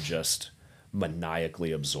I have just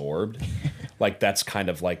maniacally absorbed. Like that's kind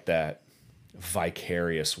of like that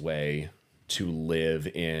vicarious way to live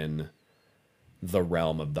in the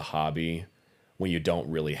realm of the hobby when you don't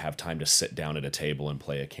really have time to sit down at a table and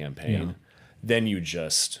play a campaign, then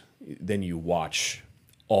you watch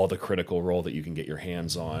all the Critical Role that you can get your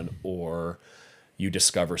hands on, or you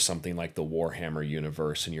discover something like the Warhammer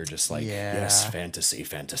universe and you're just like, yes, fantasy,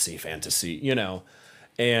 fantasy, fantasy, you know?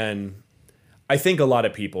 And I think a lot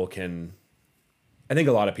of people can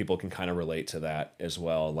kind of relate to that as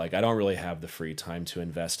well. Like, I don't really have the free time to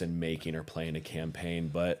invest in making or playing a campaign,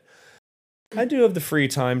 but I do have the free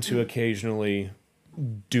time to occasionally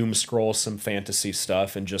doom scroll some fantasy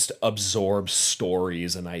stuff and just absorb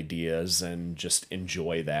stories and ideas and just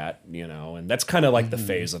enjoy that, you know? And that's kind of like the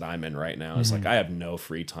phase that I'm in right now. It's like, I have no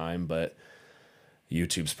free time, but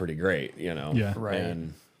YouTube's pretty great, you know? Yeah. Right.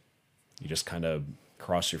 And you just kind of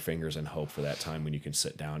cross your fingers and hope for that time when you can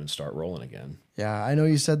sit down and start rolling again. Yeah, I know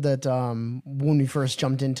you said that when we first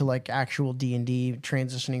jumped into like actual D&D,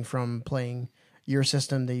 transitioning from playing your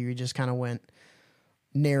system, that you just kind of went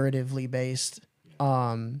narratively based.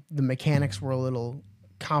 The mechanics were a little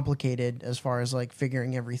complicated as far as like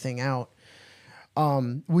figuring everything out.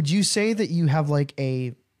 Would you say that you have like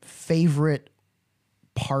a favorite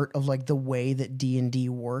part of like the way that D&D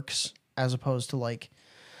works as opposed to like,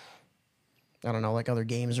 I don't know, like other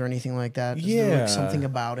games or anything like that? Is there like something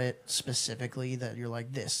about it specifically that you're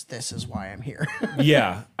like, this is why I'm here?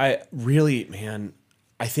 Yeah, I really, man,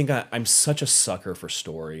 I think I'm such a sucker for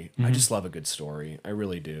story. I just love a good story. I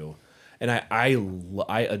really do. And I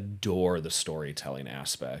adore the storytelling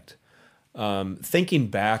aspect. Thinking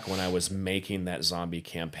back when I was making that zombie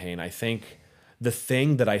campaign, I think the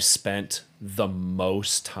thing that I spent the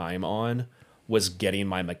most time on was getting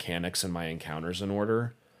my mechanics and my encounters in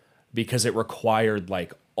order, because it required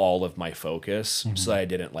like all of my focus so that I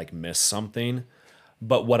didn't like miss something.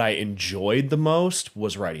 But what I enjoyed the most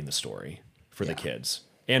was writing the story for the kids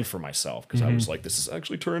and for myself, because I was like, this is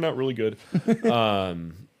actually turning out really good.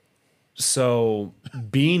 So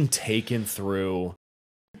being taken through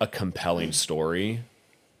a compelling story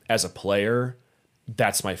as a player,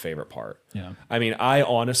 that's my favorite part. Yeah. I mean, I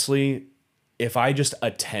honestly, if I just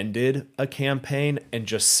attended a campaign and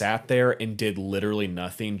just sat there and did literally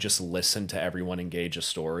nothing, just listen to everyone engage a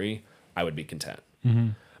story, I would be content.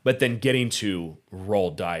 But then getting to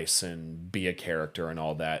roll dice and be a character and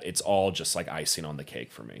all that, it's all just like icing on the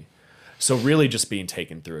cake for me. So really just being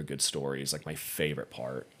taken through a good story is like my favorite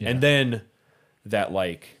part. Yeah. And then that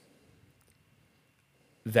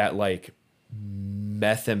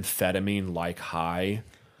methamphetamine like high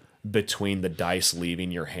between the dice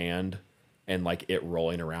leaving your hand and like it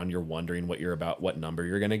rolling around, you're wondering what number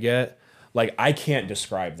you're gonna get. Like, I can't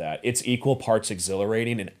describe that. It's equal parts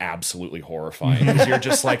exhilarating and absolutely horrifying, because you're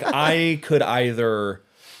just like, I could either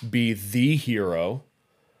be the hero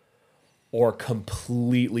or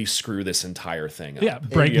completely screw this entire thing up. Yeah,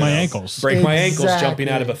 break my ankles. Break my ankles jumping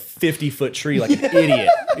out of a 50-foot tree like an idiot.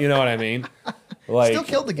 You know what I mean? Like, Still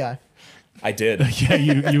killed the guy. I did. Yeah,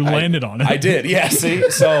 you landed on it. I did. Yeah, see?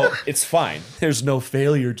 So it's fine. There's no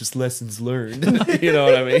failure, just lessons learned. You know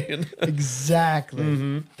what I mean?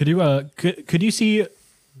 Exactly. Could you could you see,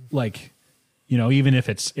 like, you know, even if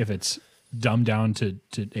it's dumbed down to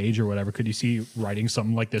age or whatever, could you see writing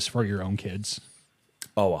something like this for your own kids?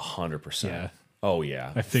 Oh, 100%. Yeah. Oh,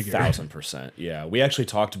 yeah. I figured. 1,000%. Yeah. We actually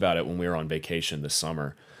talked about it when we were on vacation this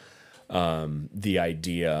summer. The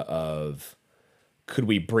idea of, could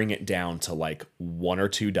we bring it down to like 1 or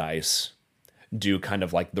 2 dice, do kind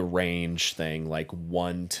of like the range thing, like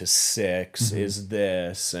 1 to 6 is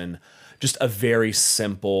this, and just a very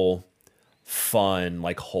simple, fun,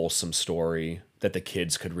 like wholesome story that the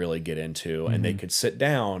kids could really get into, and they could sit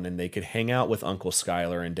down and they could hang out with Uncle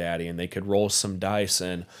Skylar and Daddy, and they could roll some dice,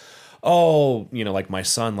 and oh, you know, like my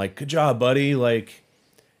son, like, good job, buddy, like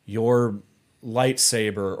your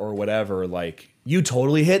lightsaber or whatever, like you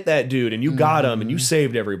totally hit that dude and you got him and you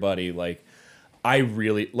saved everybody. Like, I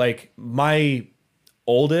really like my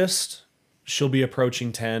oldest, she'll be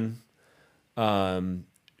approaching 10.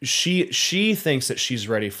 She thinks that she's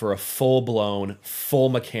ready for a full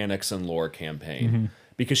mechanics and lore campaign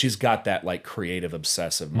because she's got that like creative,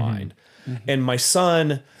 obsessive mind. And my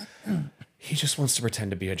son, he just wants to pretend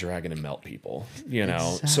to be a dragon and melt people, you know?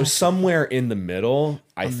 So Exactly. somewhere in the middle,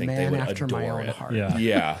 I think they man would after my adore own it. heart. Yeah.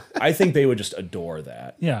 Yeah. I think they would just adore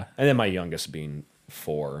that. Yeah. And then my youngest being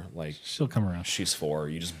 4, like, She'll come around. she's 4.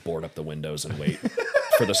 You just board up the windows and wait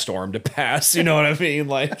for the storm to pass. You know what I mean?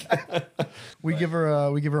 Like, We give her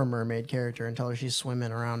a mermaid character and tell her she's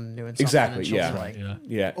swimming around and doing something. Exactly, And she'll yeah. be like, Yeah.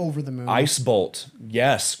 yeah. over the moon. Ice Bolt.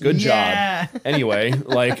 Yes. Good Yeah. job. Anyway,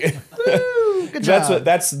 like, Woo, good job.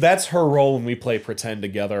 that's her role when we play pretend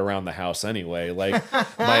together around the house anyway. Like,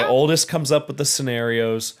 my oldest comes up with the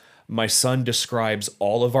scenarios. My son describes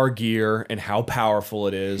all of our gear and how powerful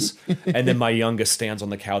it is. And then my youngest stands on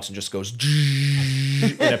the couch and just goes,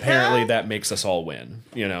 and apparently that makes us all win,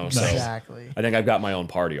 you know? So Exactly. I think I've got my own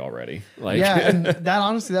party already. Like, Yeah, and that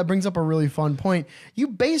honestly, that brings up a really fun point. You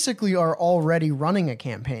basically are already running a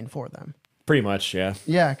campaign for them. pretty much, yeah.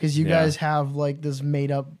 Yeah, because you Yeah. guys have like this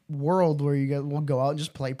made up world where you guys will go out and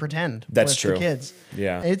just play pretend. That's with true. The kids.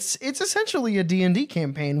 Yeah. It's essentially a D&D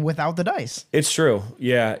campaign without the dice. It's true.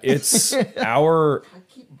 Yeah, it's our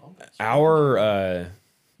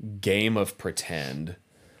game of pretend.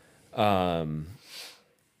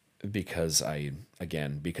 Because I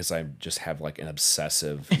just have like an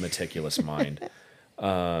obsessive, meticulous mind.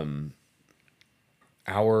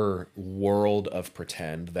 Our world of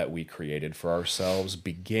pretend that we created for ourselves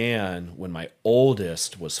began when my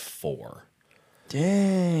oldest was 4.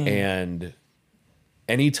 Dang. And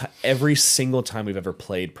every single time we've ever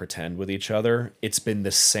played pretend with each other, it's been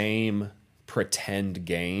the same pretend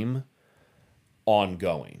game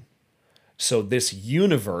ongoing. So this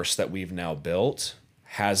universe that we've now built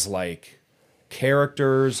has like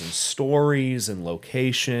characters and stories and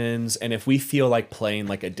locations. And if we feel like playing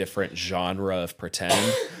like a different genre of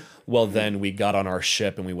pretend, well, then we got on our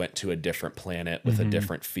ship and we went to a different planet with a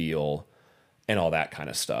different feel and all that kind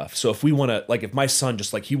of stuff. So if we want to, like, if my son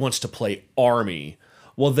just like, he wants to play army,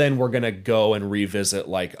 well, then we're going to go and revisit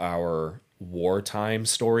like our wartime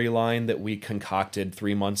storyline that we concocted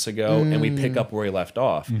 3 months ago and we pick up where we left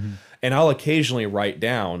off. And I'll occasionally write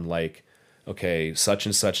down like, okay, such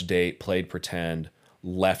and such date, played pretend,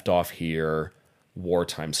 left off here,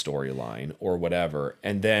 wartime storyline or whatever.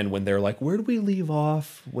 And then when they're like, where did we leave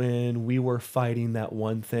off when we were fighting that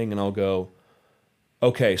one thing? And I'll go,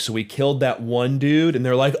 okay, so we killed that one dude. And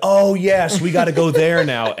they're like, oh, yes, we got to go there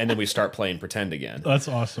now. And then we start playing pretend again. That's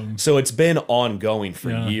awesome. So it's been ongoing for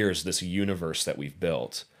Yeah. years, this universe that we've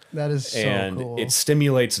built. That is so And cool. it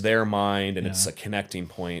stimulates their mind and it's Yeah. a connecting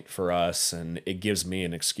point for us. And it gives me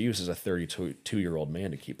an excuse as a 32-year-old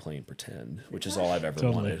man to keep playing pretend, which is all I've ever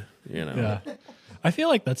Totally. wanted. You know? Yeah. I feel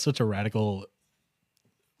like that's such a radical,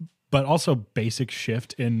 but also basic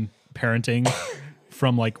shift in parenting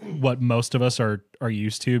from like what most of us are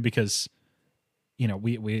used to, because, you know,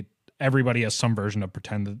 we everybody has some version of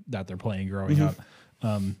pretend that they're playing growing up.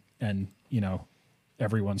 And, you know,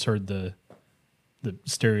 everyone's heard the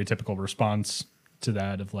stereotypical response to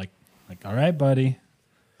that of like, all right, buddy,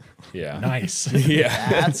 Yeah. nice. Yeah.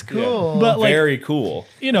 That's cool. But like, Very cool.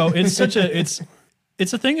 you know, it's such a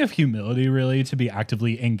it's a thing of humility, really, to be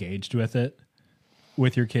actively engaged with it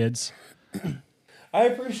with your kids. I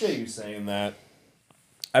appreciate you saying that.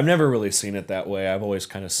 I've never really seen it that way. I've always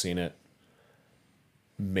kind of seen it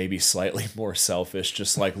maybe slightly more selfish.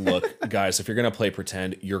 Just like, look, guys, if you're going to play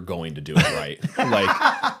pretend, you're going to do it right.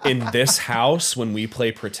 Like in this house, when we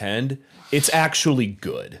play pretend, it's actually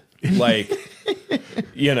good. Like,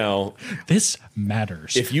 you know, This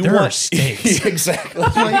matters. if you there want are stakes. exactly.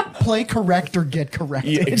 play correct or get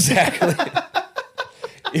corrected. Yeah, exactly.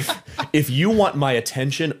 If you want my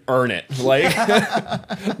attention, earn it.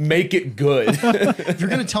 Like, make it good. If you're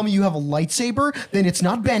gonna tell me you have a lightsaber, then it's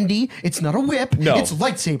not bendy, it's not a whip, No. it's a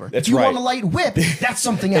lightsaber. That's if you right. want a light whip, that's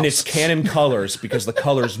something else. And it's canon colors because the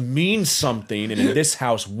colors mean something, and in this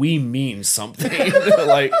house we mean something.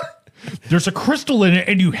 Like, There's a crystal in it,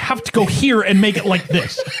 and you have to go here and make it like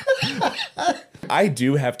this. I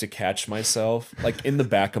do have to catch myself, like in the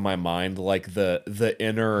back of my mind, like the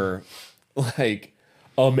inner, like,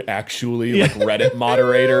 actually like Reddit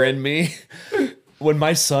moderator in me. When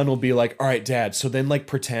my son will be like, all right, Dad, so then like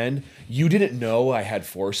pretend you didn't know I had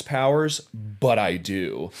force powers, but I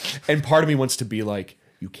do. And part of me wants to be like,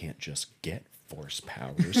 you can't just get force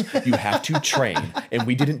powers. You have to train. And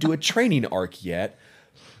we didn't do a training arc yet,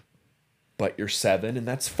 but you're 7 and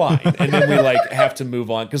that's fine. And then we like have to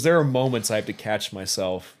move on. Because there are moments I have to catch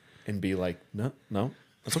myself and be like, no,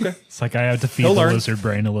 that's okay. It's like I have to feed He'll the learn. lizard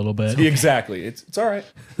brain a little bit. Exactly. It's all right.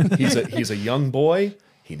 He's a young boy.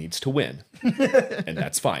 He needs to win. And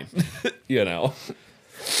that's fine. You know?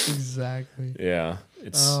 exactly. Yeah.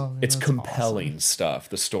 It's Oh, man, it's that's compelling stuff,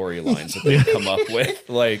 the storylines that they come up with.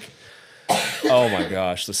 Like, oh my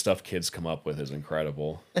gosh, the stuff kids come up with is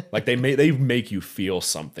incredible. Like they make you feel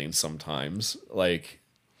something sometimes. Like,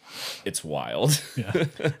 it's wild.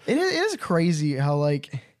 It is crazy how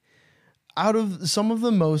like out of some of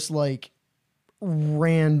the most like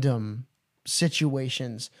random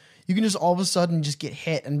situations, you can just all of a sudden just get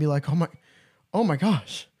hit and be like, oh my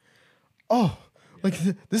gosh. Oh, like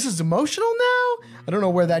this is emotional now? I don't know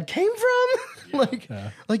where that came from.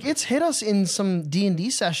 Like it's hit us in some D&D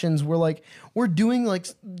sessions where like we're doing like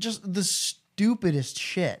just the stupidest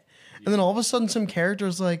shit. And then all of a sudden some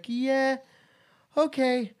character's like, yeah,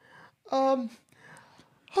 okay.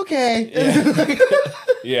 Okay.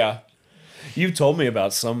 Yeah. You've told me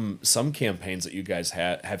about some campaigns that you guys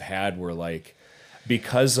have had where, like,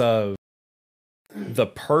 because of the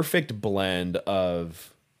perfect blend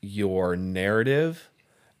of your narrative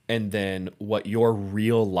and then what your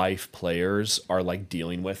real life players are like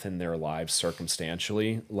dealing with in their lives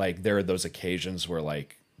circumstantially, like there are those occasions where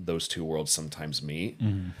like those two worlds sometimes meet,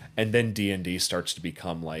 and then D&D starts to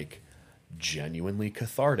become like genuinely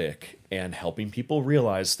cathartic and helping people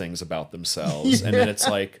realize things about themselves. And then it's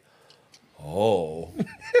like, oh,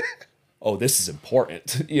 this is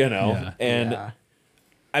important, you know? Yeah. And Yeah.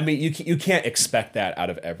 I mean, you can't expect that out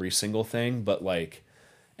of every single thing, but like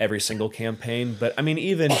every single campaign. But I mean,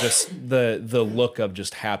 even just the look of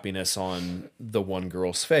just happiness on the one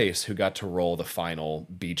girl's face who got to roll the final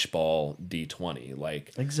beach ball D20.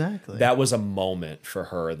 Like, Exactly. that was a moment for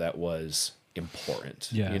her that was important,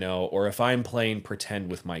 Yeah. you know? Or if I'm playing pretend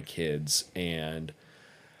with my kids and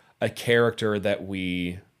a character that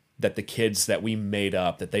the kids that we made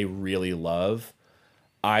up that they really love,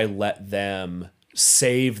 I let them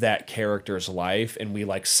save that character's life and we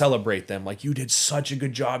like celebrate them like, you did such a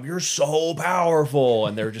good job, you're so powerful,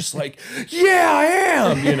 and they're just like, yeah, I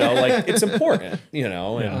am, you know, like it's important, you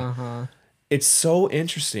know. And it's so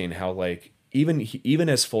interesting how like even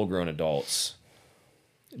as full-grown adults,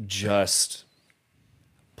 just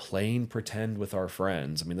playing pretend with our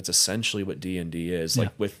friends, I mean that's essentially what D&D is,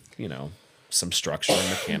 like with, you know, some structure and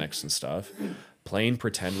mechanics and stuff. Playing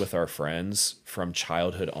pretend with our friends from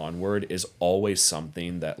childhood onward is always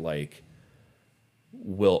something that like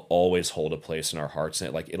will always hold a place in our hearts,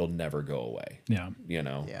 and it'll never go away. Yeah. You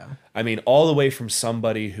know? Yeah. I mean, all the way from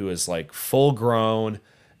somebody who is like full grown,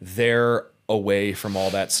 they're away from all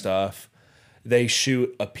that stuff. They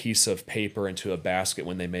shoot a piece of paper into a basket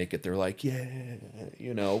when they make it. They're like, yeah,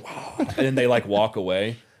 you know, and then they like walk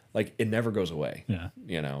away. Like it never goes away. Yeah.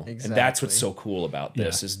 You know, Exactly. and that's what's so cool about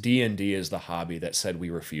this Yeah. is D&D is the hobby that said we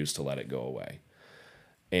refuse to let it go away,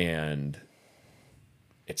 and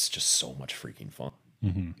it's just so much freaking fun.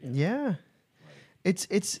 Yeah. It's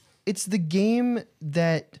the game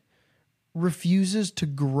that refuses to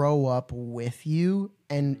grow up with you,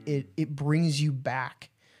 and it brings you back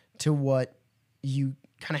to what you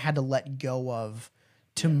kind of had to let go of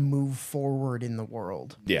to move forward in the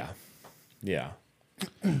world. Yeah, yeah,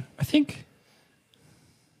 I think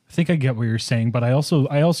I get what you're saying, but I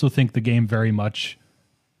also think the game very much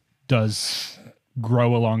does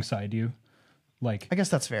grow alongside you. Like I guess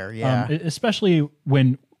that's fair. Yeah. especially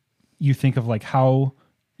when you think of like how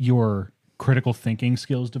your critical thinking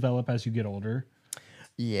skills develop as you get older,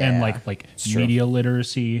 yeah. and like media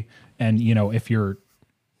literacy, and you know, if you're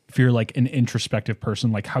like an introspective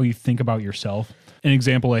person, like how you think about yourself. An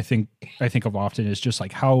example I think of often is just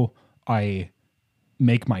like how I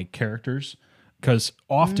make my characters, because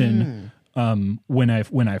often when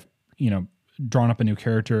I've you know drawn up a new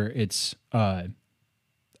character, it's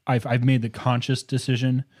I've made the conscious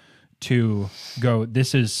decision to go,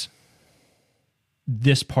 this is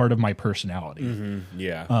this part of my personality.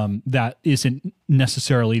 yeah, That isn't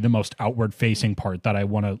necessarily the most outward facing part that I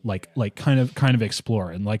want to like kind of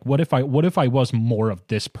explore, and like what if I was more of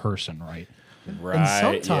this person, right? right. And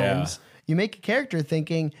sometimes you make a character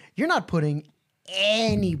thinking you're not putting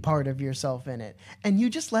any part of yourself in it, and you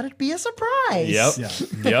just let it be a surprise. Yep, Yeah.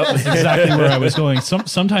 yep. Exactly where I was going.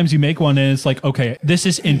 Sometimes you make one and it's like, okay, this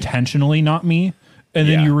is intentionally not me, and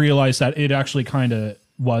then Yeah. you realize that it actually kind of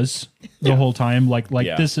was the whole time. Like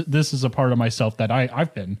Yeah. this is a part of myself that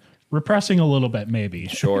I've been repressing a little bit, maybe.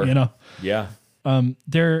 Sure. You know, Yeah,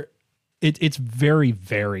 it's very,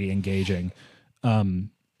 very engaging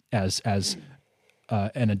as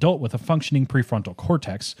an adult with a functioning prefrontal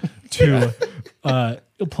cortex to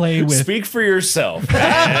play with. Speak for yourself,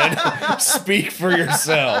 man. Speak for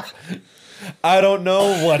yourself. I don't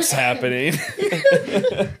know what's happening,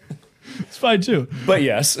 It's fine too. but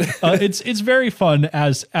yes. It's very fun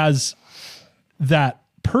as that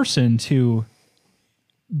person to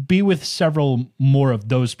be with several more of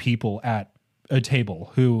those people at a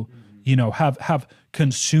table who, you know, have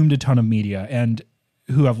consumed a ton of media and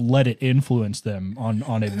who have let it influence them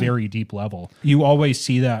on a very deep level. You always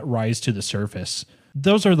see that rise to the surface.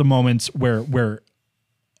 Those are the moments where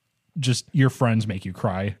just your friends make you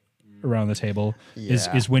cry around the table.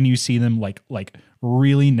 Yeah. Is when you see them like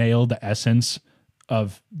really nail the essence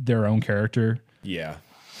of their own character. Yeah.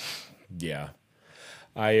 Yeah.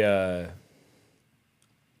 I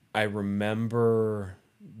remember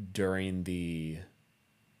during the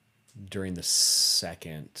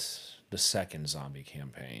second zombie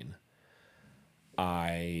campaign,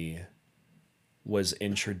 I was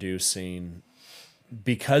introducing,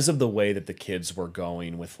 because of the way that the kids were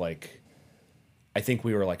going with like, I think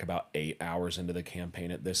we were like about 8 hours into the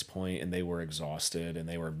campaign at this point, and they were exhausted and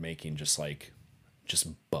they were making just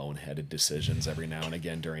boneheaded decisions every now and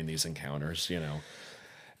again during these encounters, you know.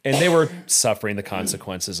 And they were suffering the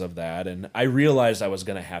consequences of that. And I realized I was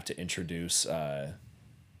going to have to introduce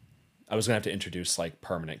like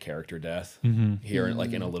permanent character death here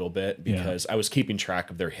like in a little bit, because I was keeping track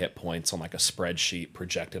of their hit points on like a spreadsheet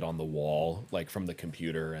projected on the wall, like from the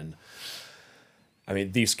computer. And I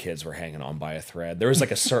mean, these kids were hanging on by a thread. There was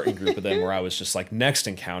like a certain group of them where I was just like, next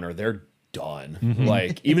encounter, they're done.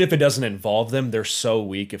 Like, even if it doesn't involve them, they're so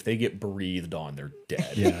weak. If they get breathed on, they're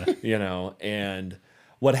dead. Yeah. You know? And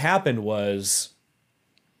what happened was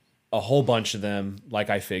a whole bunch of them, like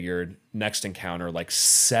I figured, next encounter, like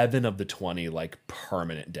 7 of the 20, like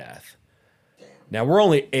permanent death. Now we're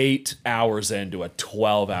only 8 hours into a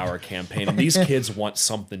 12-hour campaign, and these kids want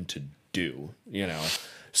something to do, you know?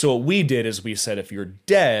 So what we did is we said, if you're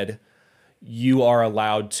dead, you are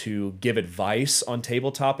allowed to give advice on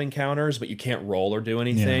tabletop encounters, but you can't roll or do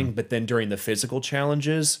anything. Yeah. But then during the physical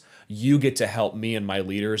challenges, you get to help me and my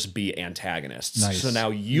leaders be antagonists. Nice. So now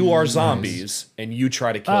you are zombies and you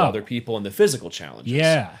try to kill other people in the physical challenges.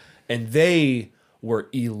 Yeah. And they were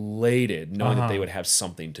elated knowing that they would have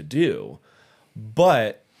something to do.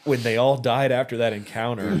 But when they all died after that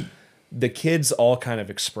encounter, the kids all kind of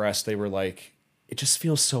expressed, they were like, it just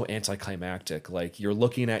feels so anticlimactic. Like, you're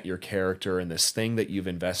looking at your character and this thing that you've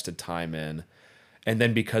invested time in, and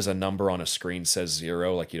then because a number on a screen says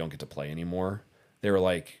 0, like, you don't get to play anymore. They were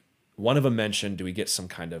like, one of them mentioned, do we get some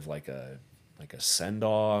kind of like a send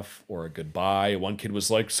off or a goodbye? One kid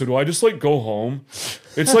was like, so do I just like go home?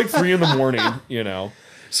 It's like 3 a.m, you know?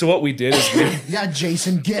 So what we did is Yeah,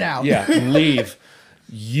 Jason, get out. yeah, leave.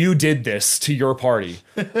 You did this to your party.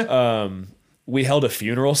 We held a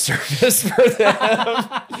funeral service for them,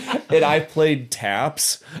 and I played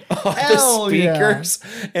taps on Hell the speakers,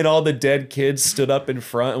 and all the dead kids stood up in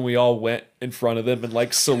front, and we all went in front of them and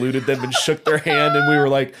like saluted them and shook their hand, and we were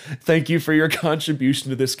like, thank you for your contribution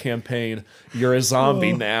to this campaign. You're a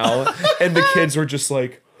zombie now. And the kids were just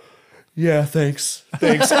like, yeah, thanks.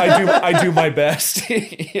 I do my best,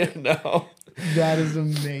 you know. That is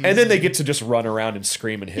amazing. And then they get to just run around and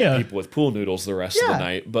scream and hit people with pool noodles the rest of the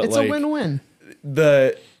night. But it's like, a win-win.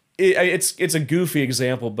 it's a goofy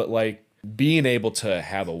example, but like being able to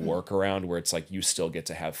have a workaround where it's like you still get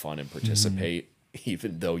to have fun and participate,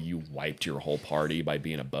 even though you wiped your whole party by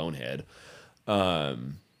being a bonehead. That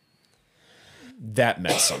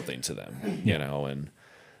meant something to them, you know, and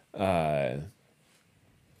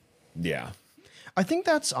yeah. I think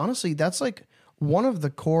that's like one of the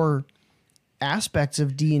core aspects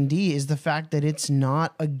of D&D is the fact that it's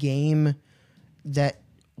not a game that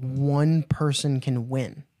one person can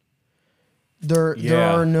win. There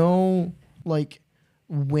are no like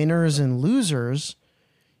winners and losers.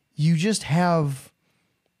 You just have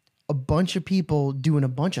a bunch of people doing a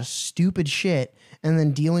bunch of stupid shit and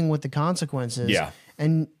then dealing with the consequences. Yeah.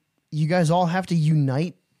 And you guys all have to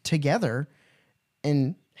unite together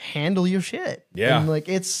and handle your shit. Yeah. And like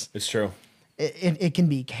it's true. it can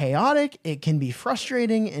be chaotic, it can be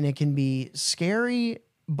frustrating, and it can be scary,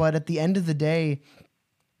 but at the end of the day,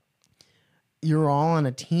 you're all on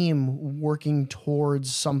a team working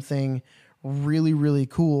towards something really, really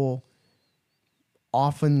cool,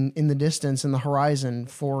 often in the distance, in the horizon,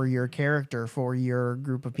 for your character, for your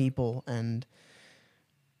group of people. And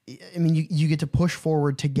I mean, you get to push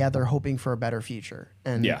forward together, hoping for a better future.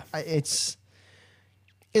 And yeah, it's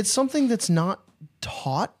something that's not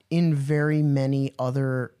taught in very many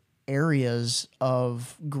other areas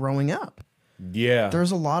of growing up. Yeah.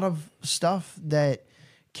 There's a lot of stuff that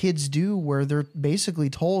kids do where they're basically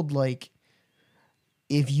told, like,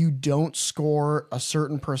 if you don't score a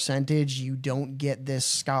certain percentage, you don't get this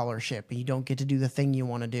scholarship. You don't get to do the thing you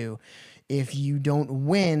want to do. If you don't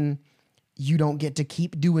win, you don't get to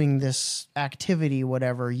keep doing this activity,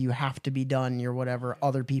 whatever. You have to be done. You're whatever.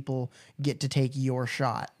 Other people get to take your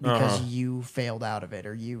shot because you failed out of it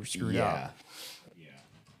or you screwed up. Yeah.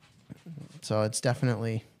 So it's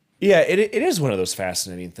definitely... Yeah, it is one of those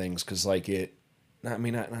fascinating things because, like, I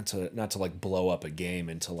mean, not to like blow up a game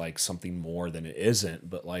into like something more than it isn't,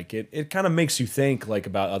 but like it kind of makes you think like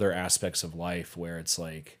about other aspects of life where it's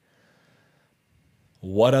like,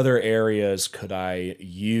 what other areas could I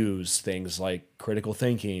use things like critical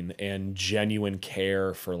thinking and genuine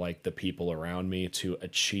care for like the people around me to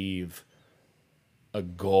achieve a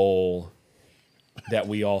goal that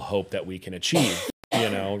we all hope that we can achieve, you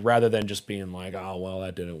know, rather than just being like, oh, well,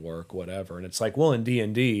 that didn't work, whatever. And it's like, well, in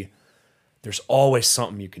D&D, there's always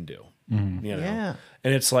something you can do. You know? Yeah.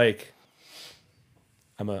 And it's like,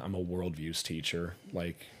 I'm a worldviews teacher.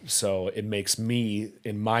 Like, so it makes me,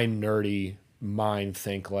 in my nerdy mind,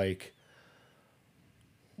 think like,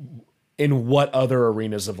 in what other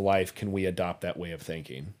arenas of life can we adopt that way of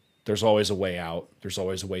thinking? There's always a way out. There's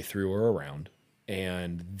always a way through or around.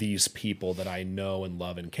 And these people that I know and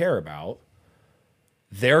love and care about,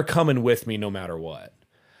 they're coming with me no matter what.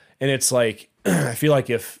 And it's like, I feel like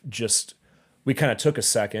if just we kind of took a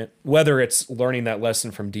second, whether it's learning that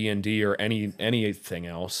lesson from D&D or anything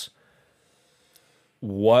else,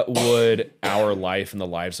 what would our life and the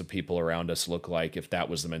lives of people around us look like if that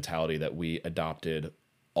was the mentality that we adopted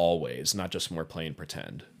always, not just when we're playing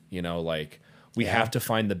pretend? You know, like we have to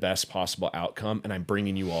find the best possible outcome, and I'm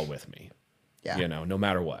bringing you all with me. Yeah. You know, no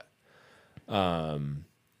matter what.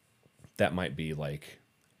 That might be like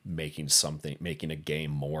making a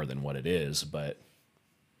game more than what it is, but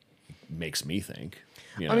makes me think.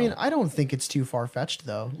 You know? I mean, I don't think it's too far fetched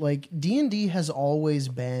though. Like D&D has always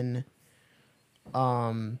been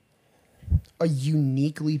a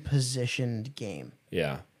uniquely positioned game.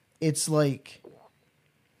 Yeah. It's like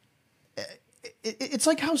it's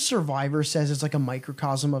like how Survivor says it's like a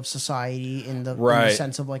microcosm of society in the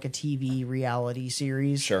sense of like a TV reality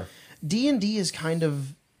series. Sure. D&D is kind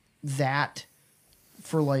of that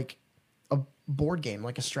for like a board game,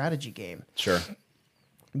 like a strategy game. Sure.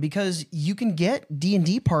 Because you can get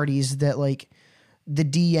D&D parties that like the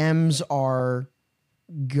DMs are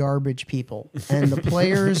garbage people and the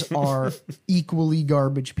players are equally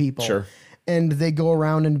garbage people. Sure. And they go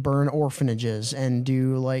around and burn orphanages and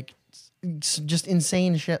do like just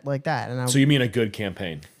insane shit like that. And So you mean a good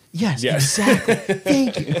campaign? yes, Yeah. exactly.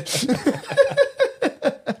 Thank you.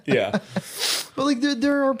 Yeah. But like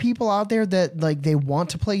there are people out there that like they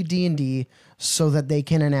want to play D&D so that they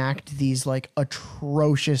can enact these like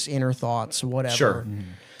atrocious inner thoughts, whatever. Sure.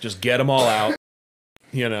 Just get them all out.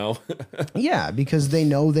 You know. Yeah, because they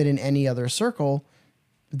know that in any other circle,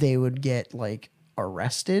 they would get like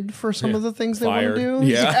arrested for some of the things they want to do.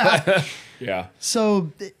 Yeah. Yeah.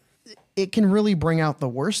 So it can really bring out the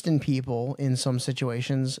worst in people in some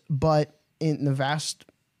situations, but in the vast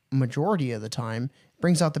majority of the time, it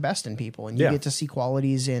brings out the best in people, and you get to see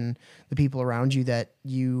qualities in the people around you that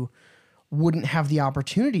you wouldn't have the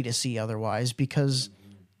opportunity to see otherwise because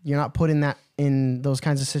you're not put in those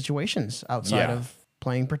kinds of situations outside of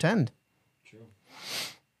playing pretend. True.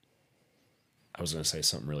 I was going to say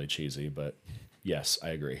something really cheesy, but yes, I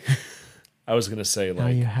agree. I was going to say Now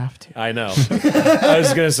like, you have to. I know. I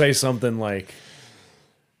was going to say something like,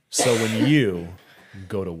 so when you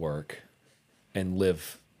go to work and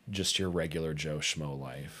live just your regular Joe Schmo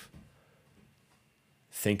life,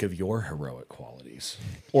 think of your heroic qualities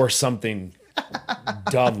or something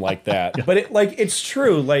dumb like that. But it's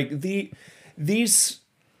true. Like these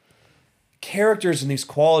characters and these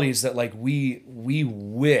qualities that like we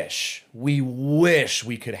wish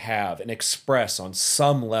we could have and express on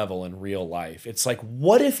some level in real life. It's like,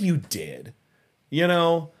 what if you did? You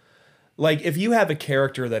know? Like if you have a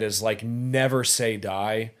character that is like never say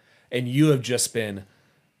die and you have just been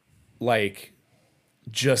like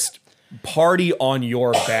just party on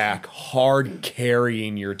your back, hard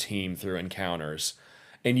carrying your team through encounters,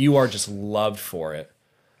 and you are just loved for it.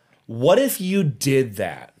 What if you did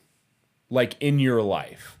that, like in your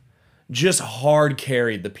life, just hard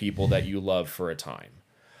carried the people that you love for a time?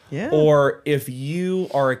 Yeah. Or if you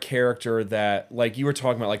are a character that, like you were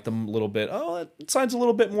talking about, like the little bit, it sounds a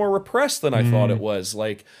little bit more repressed than I thought it was.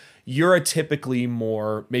 Like you're a typically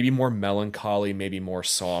maybe more melancholy, maybe more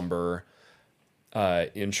somber,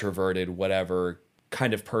 introverted, whatever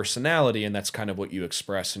kind of personality, and that's kind of what you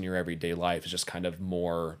express in your everyday life, is just kind of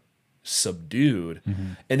more subdued.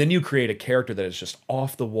 And then you create a character that is just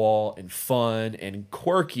off the wall and fun and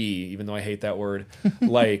quirky, even though I hate that word,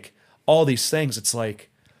 like all these things. It's like,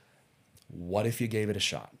 what if you gave it a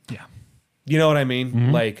shot? Yeah. You know what I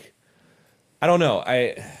mean? Like, I don't know.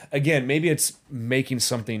 Again, maybe it's making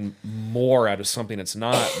something more out of something it's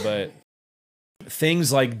not, but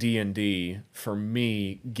things like D&D for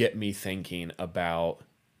me get me thinking about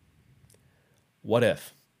what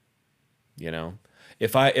if, you know,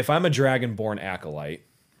 if I'm a dragonborn acolyte,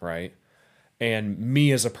 right? And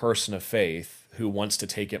me as a person of faith who wants to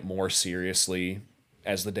take it more seriously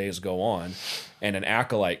as the days go on, and an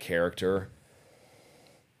acolyte character,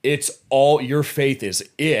 it's all your faith is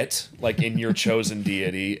it, like in your chosen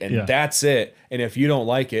deity, and that's it. And if you don't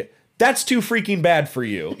like it, that's too freaking bad for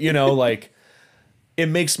you. You know, like it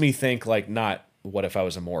makes me think like, not what if I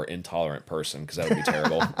was a more intolerant person, because that would be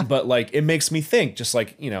terrible. But like it makes me think, just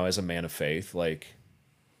like, you know, as a man of faith, like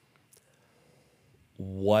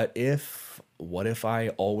what if what if I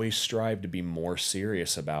always strive to be more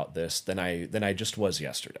serious about this than I just was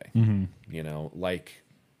yesterday? You know, like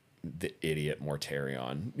the idiot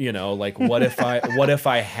Mortarion. You know, like what if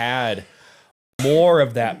I had more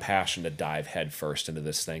of that passion to dive headfirst into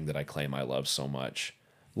this thing that I claim I love so much,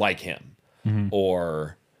 like him,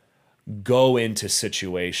 or go into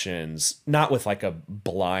situations not with like a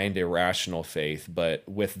blind irrational faith, but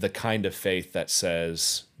with the kind of faith that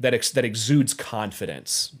says that exudes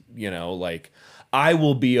confidence, you know, like I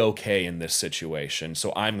will be okay in this situation,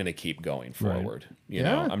 so I'm going to keep going forward. You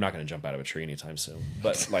know, I'm not going to jump out of a tree anytime soon,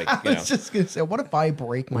 but like, you I know, was just gonna say, what if I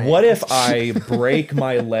break my? what if I break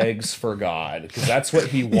my legs for God? Because that's what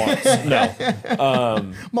he wants.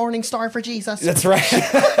 No, Morning star for Jesus? that's right.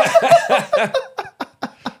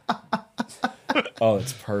 Oh,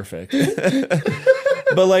 it's perfect.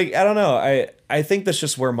 But like, I don't know. I think that's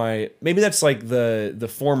just where maybe that's like the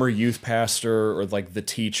former youth pastor or like the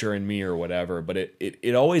teacher in me or whatever. But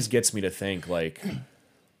it always gets me to think like,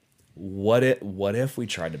 what if we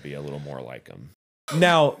tried to be a little more like him?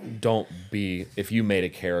 Now, if you made a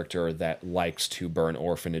character that likes to burn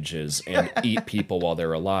orphanages and eat people while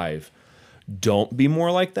they're alive, don't be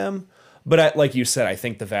more like them. But like you said, I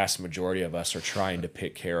think the vast majority of us are trying to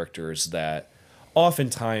pick characters that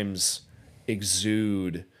oftentimes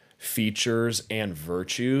exude features and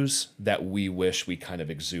virtues that we wish we kind of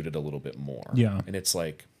exuded a little bit more. Yeah. And it's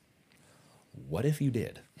like, what if you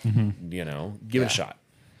did? You know, give it a shot.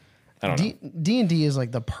 I don't know. D&D is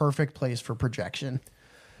like the perfect place for projection.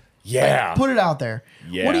 Yeah. Put it out there.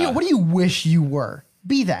 Yeah. What do you wish you were?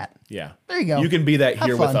 Be that. Yeah. There you go. You can be that Have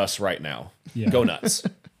here with fun. us right now. Yeah. Go nuts.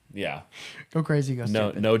 Yeah. Go crazy, go No,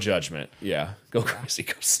 stupid. no judgment. Yeah. Go crazy,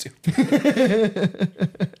 go stupid.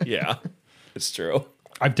 Yeah. It's true.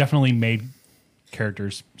 I've definitely made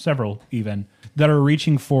characters, several even, that are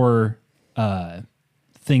reaching for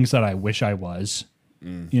things that I wish I was,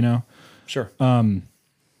 you know? Sure.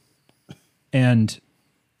 And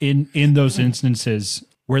in those instances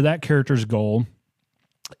where that character's goal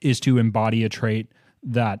is to embody a trait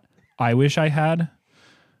that I wish I had,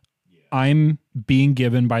 I'm being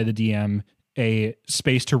given by the DM a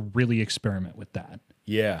space to really experiment with that.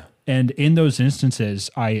 Yeah. And in those instances,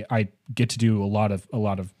 I get to do a lot of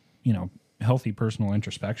you know, healthy personal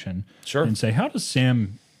introspection. Sure. And say, how does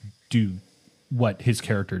Sam do what his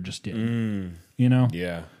character just did? You know?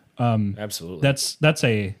 Yeah. Absolutely.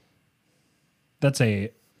 That's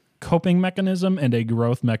a coping mechanism and a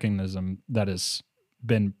growth mechanism that has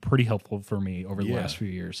been pretty helpful for me over the last few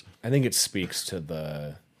years. I think it speaks to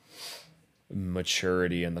the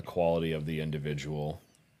maturity and the quality of the individual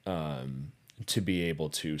to be able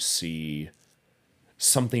to see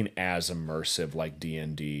something as immersive like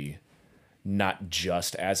D&D not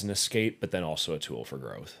just as an escape, but then also a tool for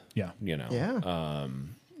growth. Yeah. You know? Yeah.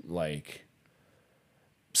 Like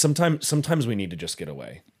sometimes we need to just get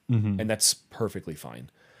away, and that's perfectly fine.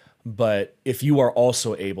 But if you are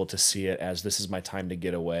also able to see it as this is my time to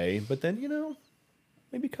get away, but then, you know,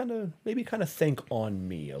 maybe kind of think on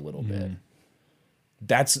me a little bit.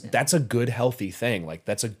 That's a good, healthy thing. Like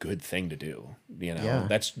that's a good thing to do. You know, Yeah.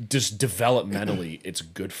 that's just developmentally, it's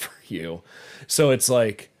good for you. So it's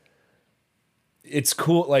like, it's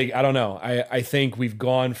cool. Like, I don't know. I think we've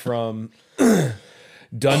gone from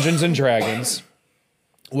Dungeons and Dragons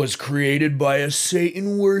was created by a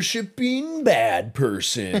Satan worshiping bad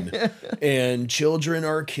person and children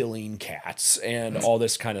are killing cats and all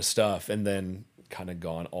this kind of stuff. And then kind of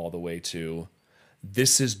gone all the way to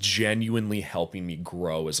this is genuinely helping me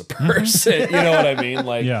grow as a person. You know what I mean?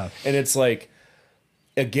 Like, Yeah. And it's like,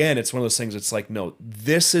 again, it's one of those things. It's like, no,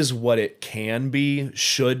 this is what it can be,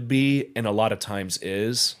 should be. And a lot of times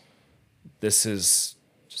is, this is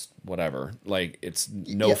just whatever. Like it's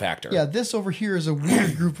no factor. Yeah, this over here is a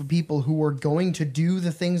weird group of people who are going to do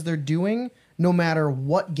the things they're doing no matter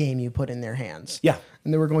what game you put in their hands. Yeah.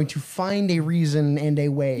 And they were going to find a reason and a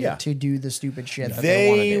way Yeah. to do the stupid shit that they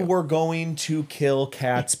want to They do. were going to kill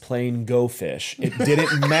cats playing Go Fish. It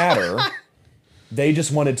didn't matter. They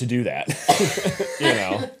just wanted to do that. You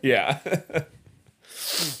know? Yeah.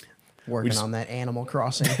 Working on that Animal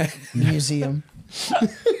Crossing museum.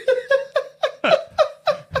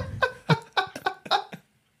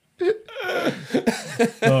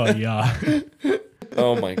 Oh yeah.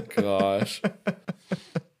 Oh my gosh. I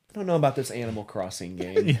don't know about this Animal Crossing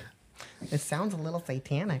game. It sounds a little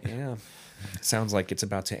satanic. Yeah. Sounds like it's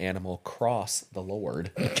about to animal cross the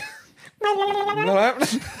Lord.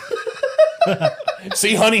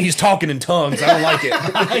 See, honey, he's talking in tongues. I don't like it.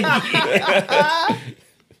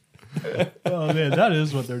 Oh man, that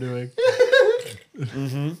is what they're doing.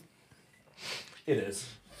 It is.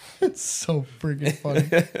 It's so freaking funny.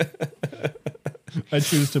 I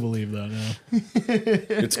choose to believe that now.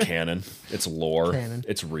 It's canon. It's lore. Canon.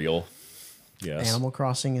 It's real. Yes. Animal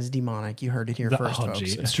Crossing is demonic. You heard it here first, oh, folks.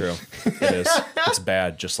 gee. It's true. It is. It's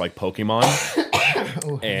bad, just like Pokemon.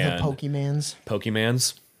 Oh, And- the Pokemans.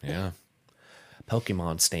 Pokemans. Yeah.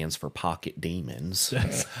 Pokemon stands for pocket demons.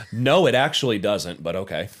 No, it actually doesn't, but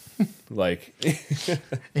okay. Like,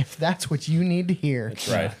 If that's what you need to hear.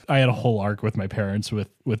 right. I had a whole arc with my parents with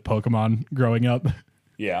Pokemon growing up.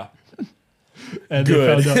 Yeah. And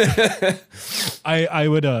Good. they found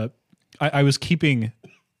out I was keeping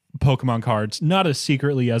Pokemon cards not as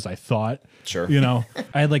secretly as I thought. Sure. You know,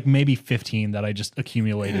 I had like maybe 15 that I just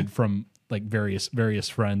accumulated from like various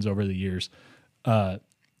friends over the years. And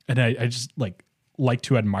I just like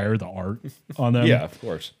to admire the art on them. Yeah, of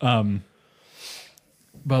course.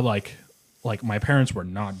 But like my parents were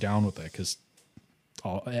not down with it because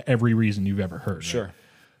every reason you've ever heard. Sure.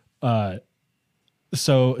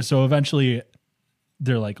 So eventually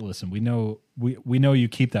they're like, listen, we know you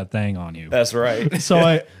keep that thing on you. That's right.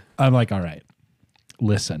 So I'm like, all right,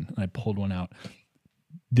 listen. And I pulled one out.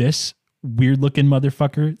 This weird looking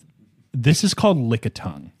motherfucker, this is called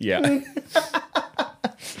Lickitung. Yeah.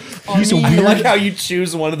 He's a I weird, like how you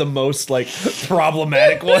choose one of the most like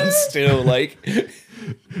problematic ones too. Like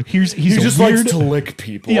he's he a just weird, likes to lick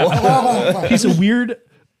people. yeah. He's a weird,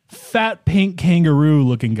 fat pink kangaroo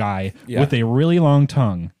looking guy Yeah. with a really long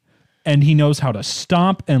tongue, and he knows how to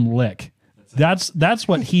stomp and lick. That's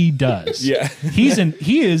what he does. Yeah.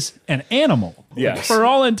 he is an animal. Yes. For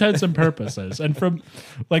all intents and purposes. And from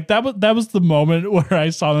like that was the moment where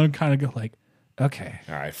I saw them kind of go like, okay.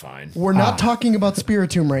 All right, fine. We're not talking about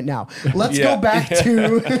Spiritomb right now. Let's Yeah. go back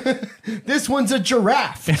to this one's a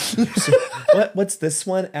giraffe. What's this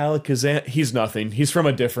one? Alakazam. He's nothing. He's from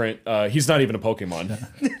a different. He's not even a Pokemon.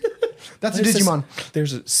 That's a What is this? Digimon.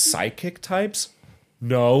 There's a psychic types.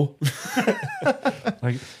 No.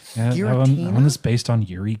 Like that Giratina? one is based on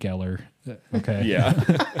Uri Geller. Okay. Yeah.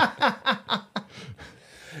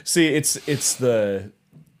 See, it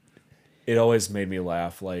always made me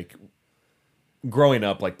laugh. Like growing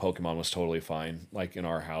up, like Pokemon was totally fine, like in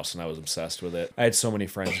our house, and I was obsessed with it. I had so many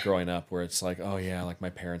friends growing up where it's like, oh yeah, like my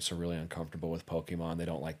parents are really uncomfortable with Pokemon. They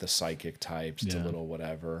don't like the psychic types, it's a Yeah. little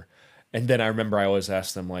whatever. And then I remember I always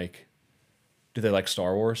asked them like, do they like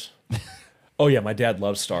Star Wars? Oh yeah, my dad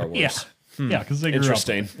loves Star Wars. Yeah. Yeah, because they grew up.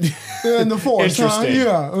 Interesting. And the Force, huh? Interesting.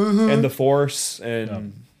 Yeah. And the Force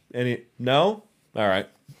and no? All right.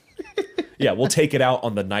 Yeah, we'll take it out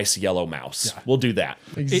on the nice yellow mouse. We'll do that.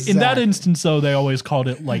 In that Exactly. instance, though, they always called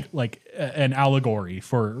it like an allegory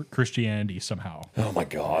for Christianity somehow. Oh my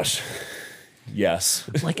gosh. Yes.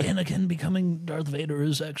 Like Anakin becoming Darth Vader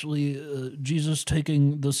is actually Jesus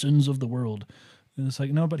taking the sins of the world. And it's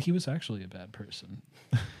like, no, but he was actually a bad person.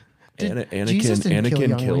 Jesus didn't kill Anakin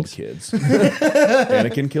killed younglings. kids.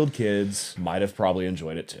 Anakin killed kids. Might have probably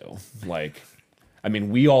enjoyed it too. Like, I mean,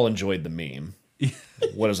 we all enjoyed the meme.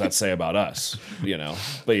 What does that say about us? You know?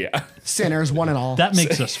 But yeah. Sinners, one and all. That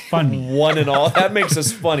makes us funny. One and all. That makes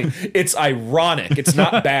us funny. It's ironic. It's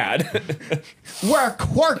not bad. We're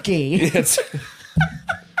quirky. It's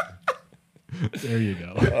There you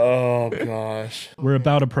go. oh gosh. We're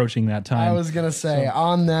about approaching that time. I was going to say,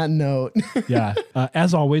 on that note, Yeah.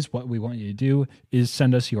 As always, what we want you to do is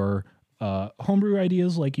send us your homebrew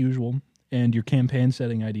ideas like usual and your campaign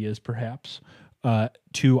setting ideas perhaps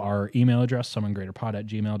to our email address,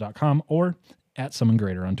 summongreaterpod@gmail.com or at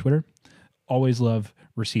summongreater on Twitter. Always love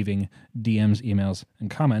receiving DMs, emails,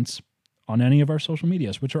 and comments on any of our social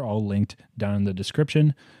medias, which are all linked down in the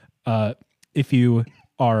description. If you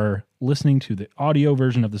are listening to the audio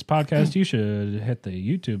version of this podcast, you should hit the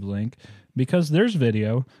YouTube link because there's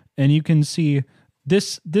video and you can see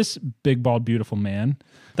this big, bald, beautiful man.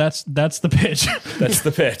 That's the pitch. That's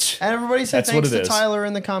the pitch. and everybody said That's what thanks it to is. Tyler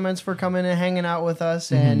in the comments for coming and hanging out with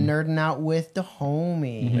us and nerding out with the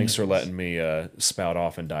homie. Thanks for letting me spout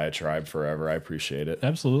off and diatribe forever. I appreciate it.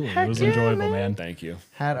 Absolutely. It was yeah, enjoyable, man. man. Thank you.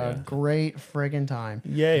 Had a great friggin' time.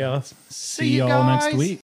 Yeah. See y'all next guys. week.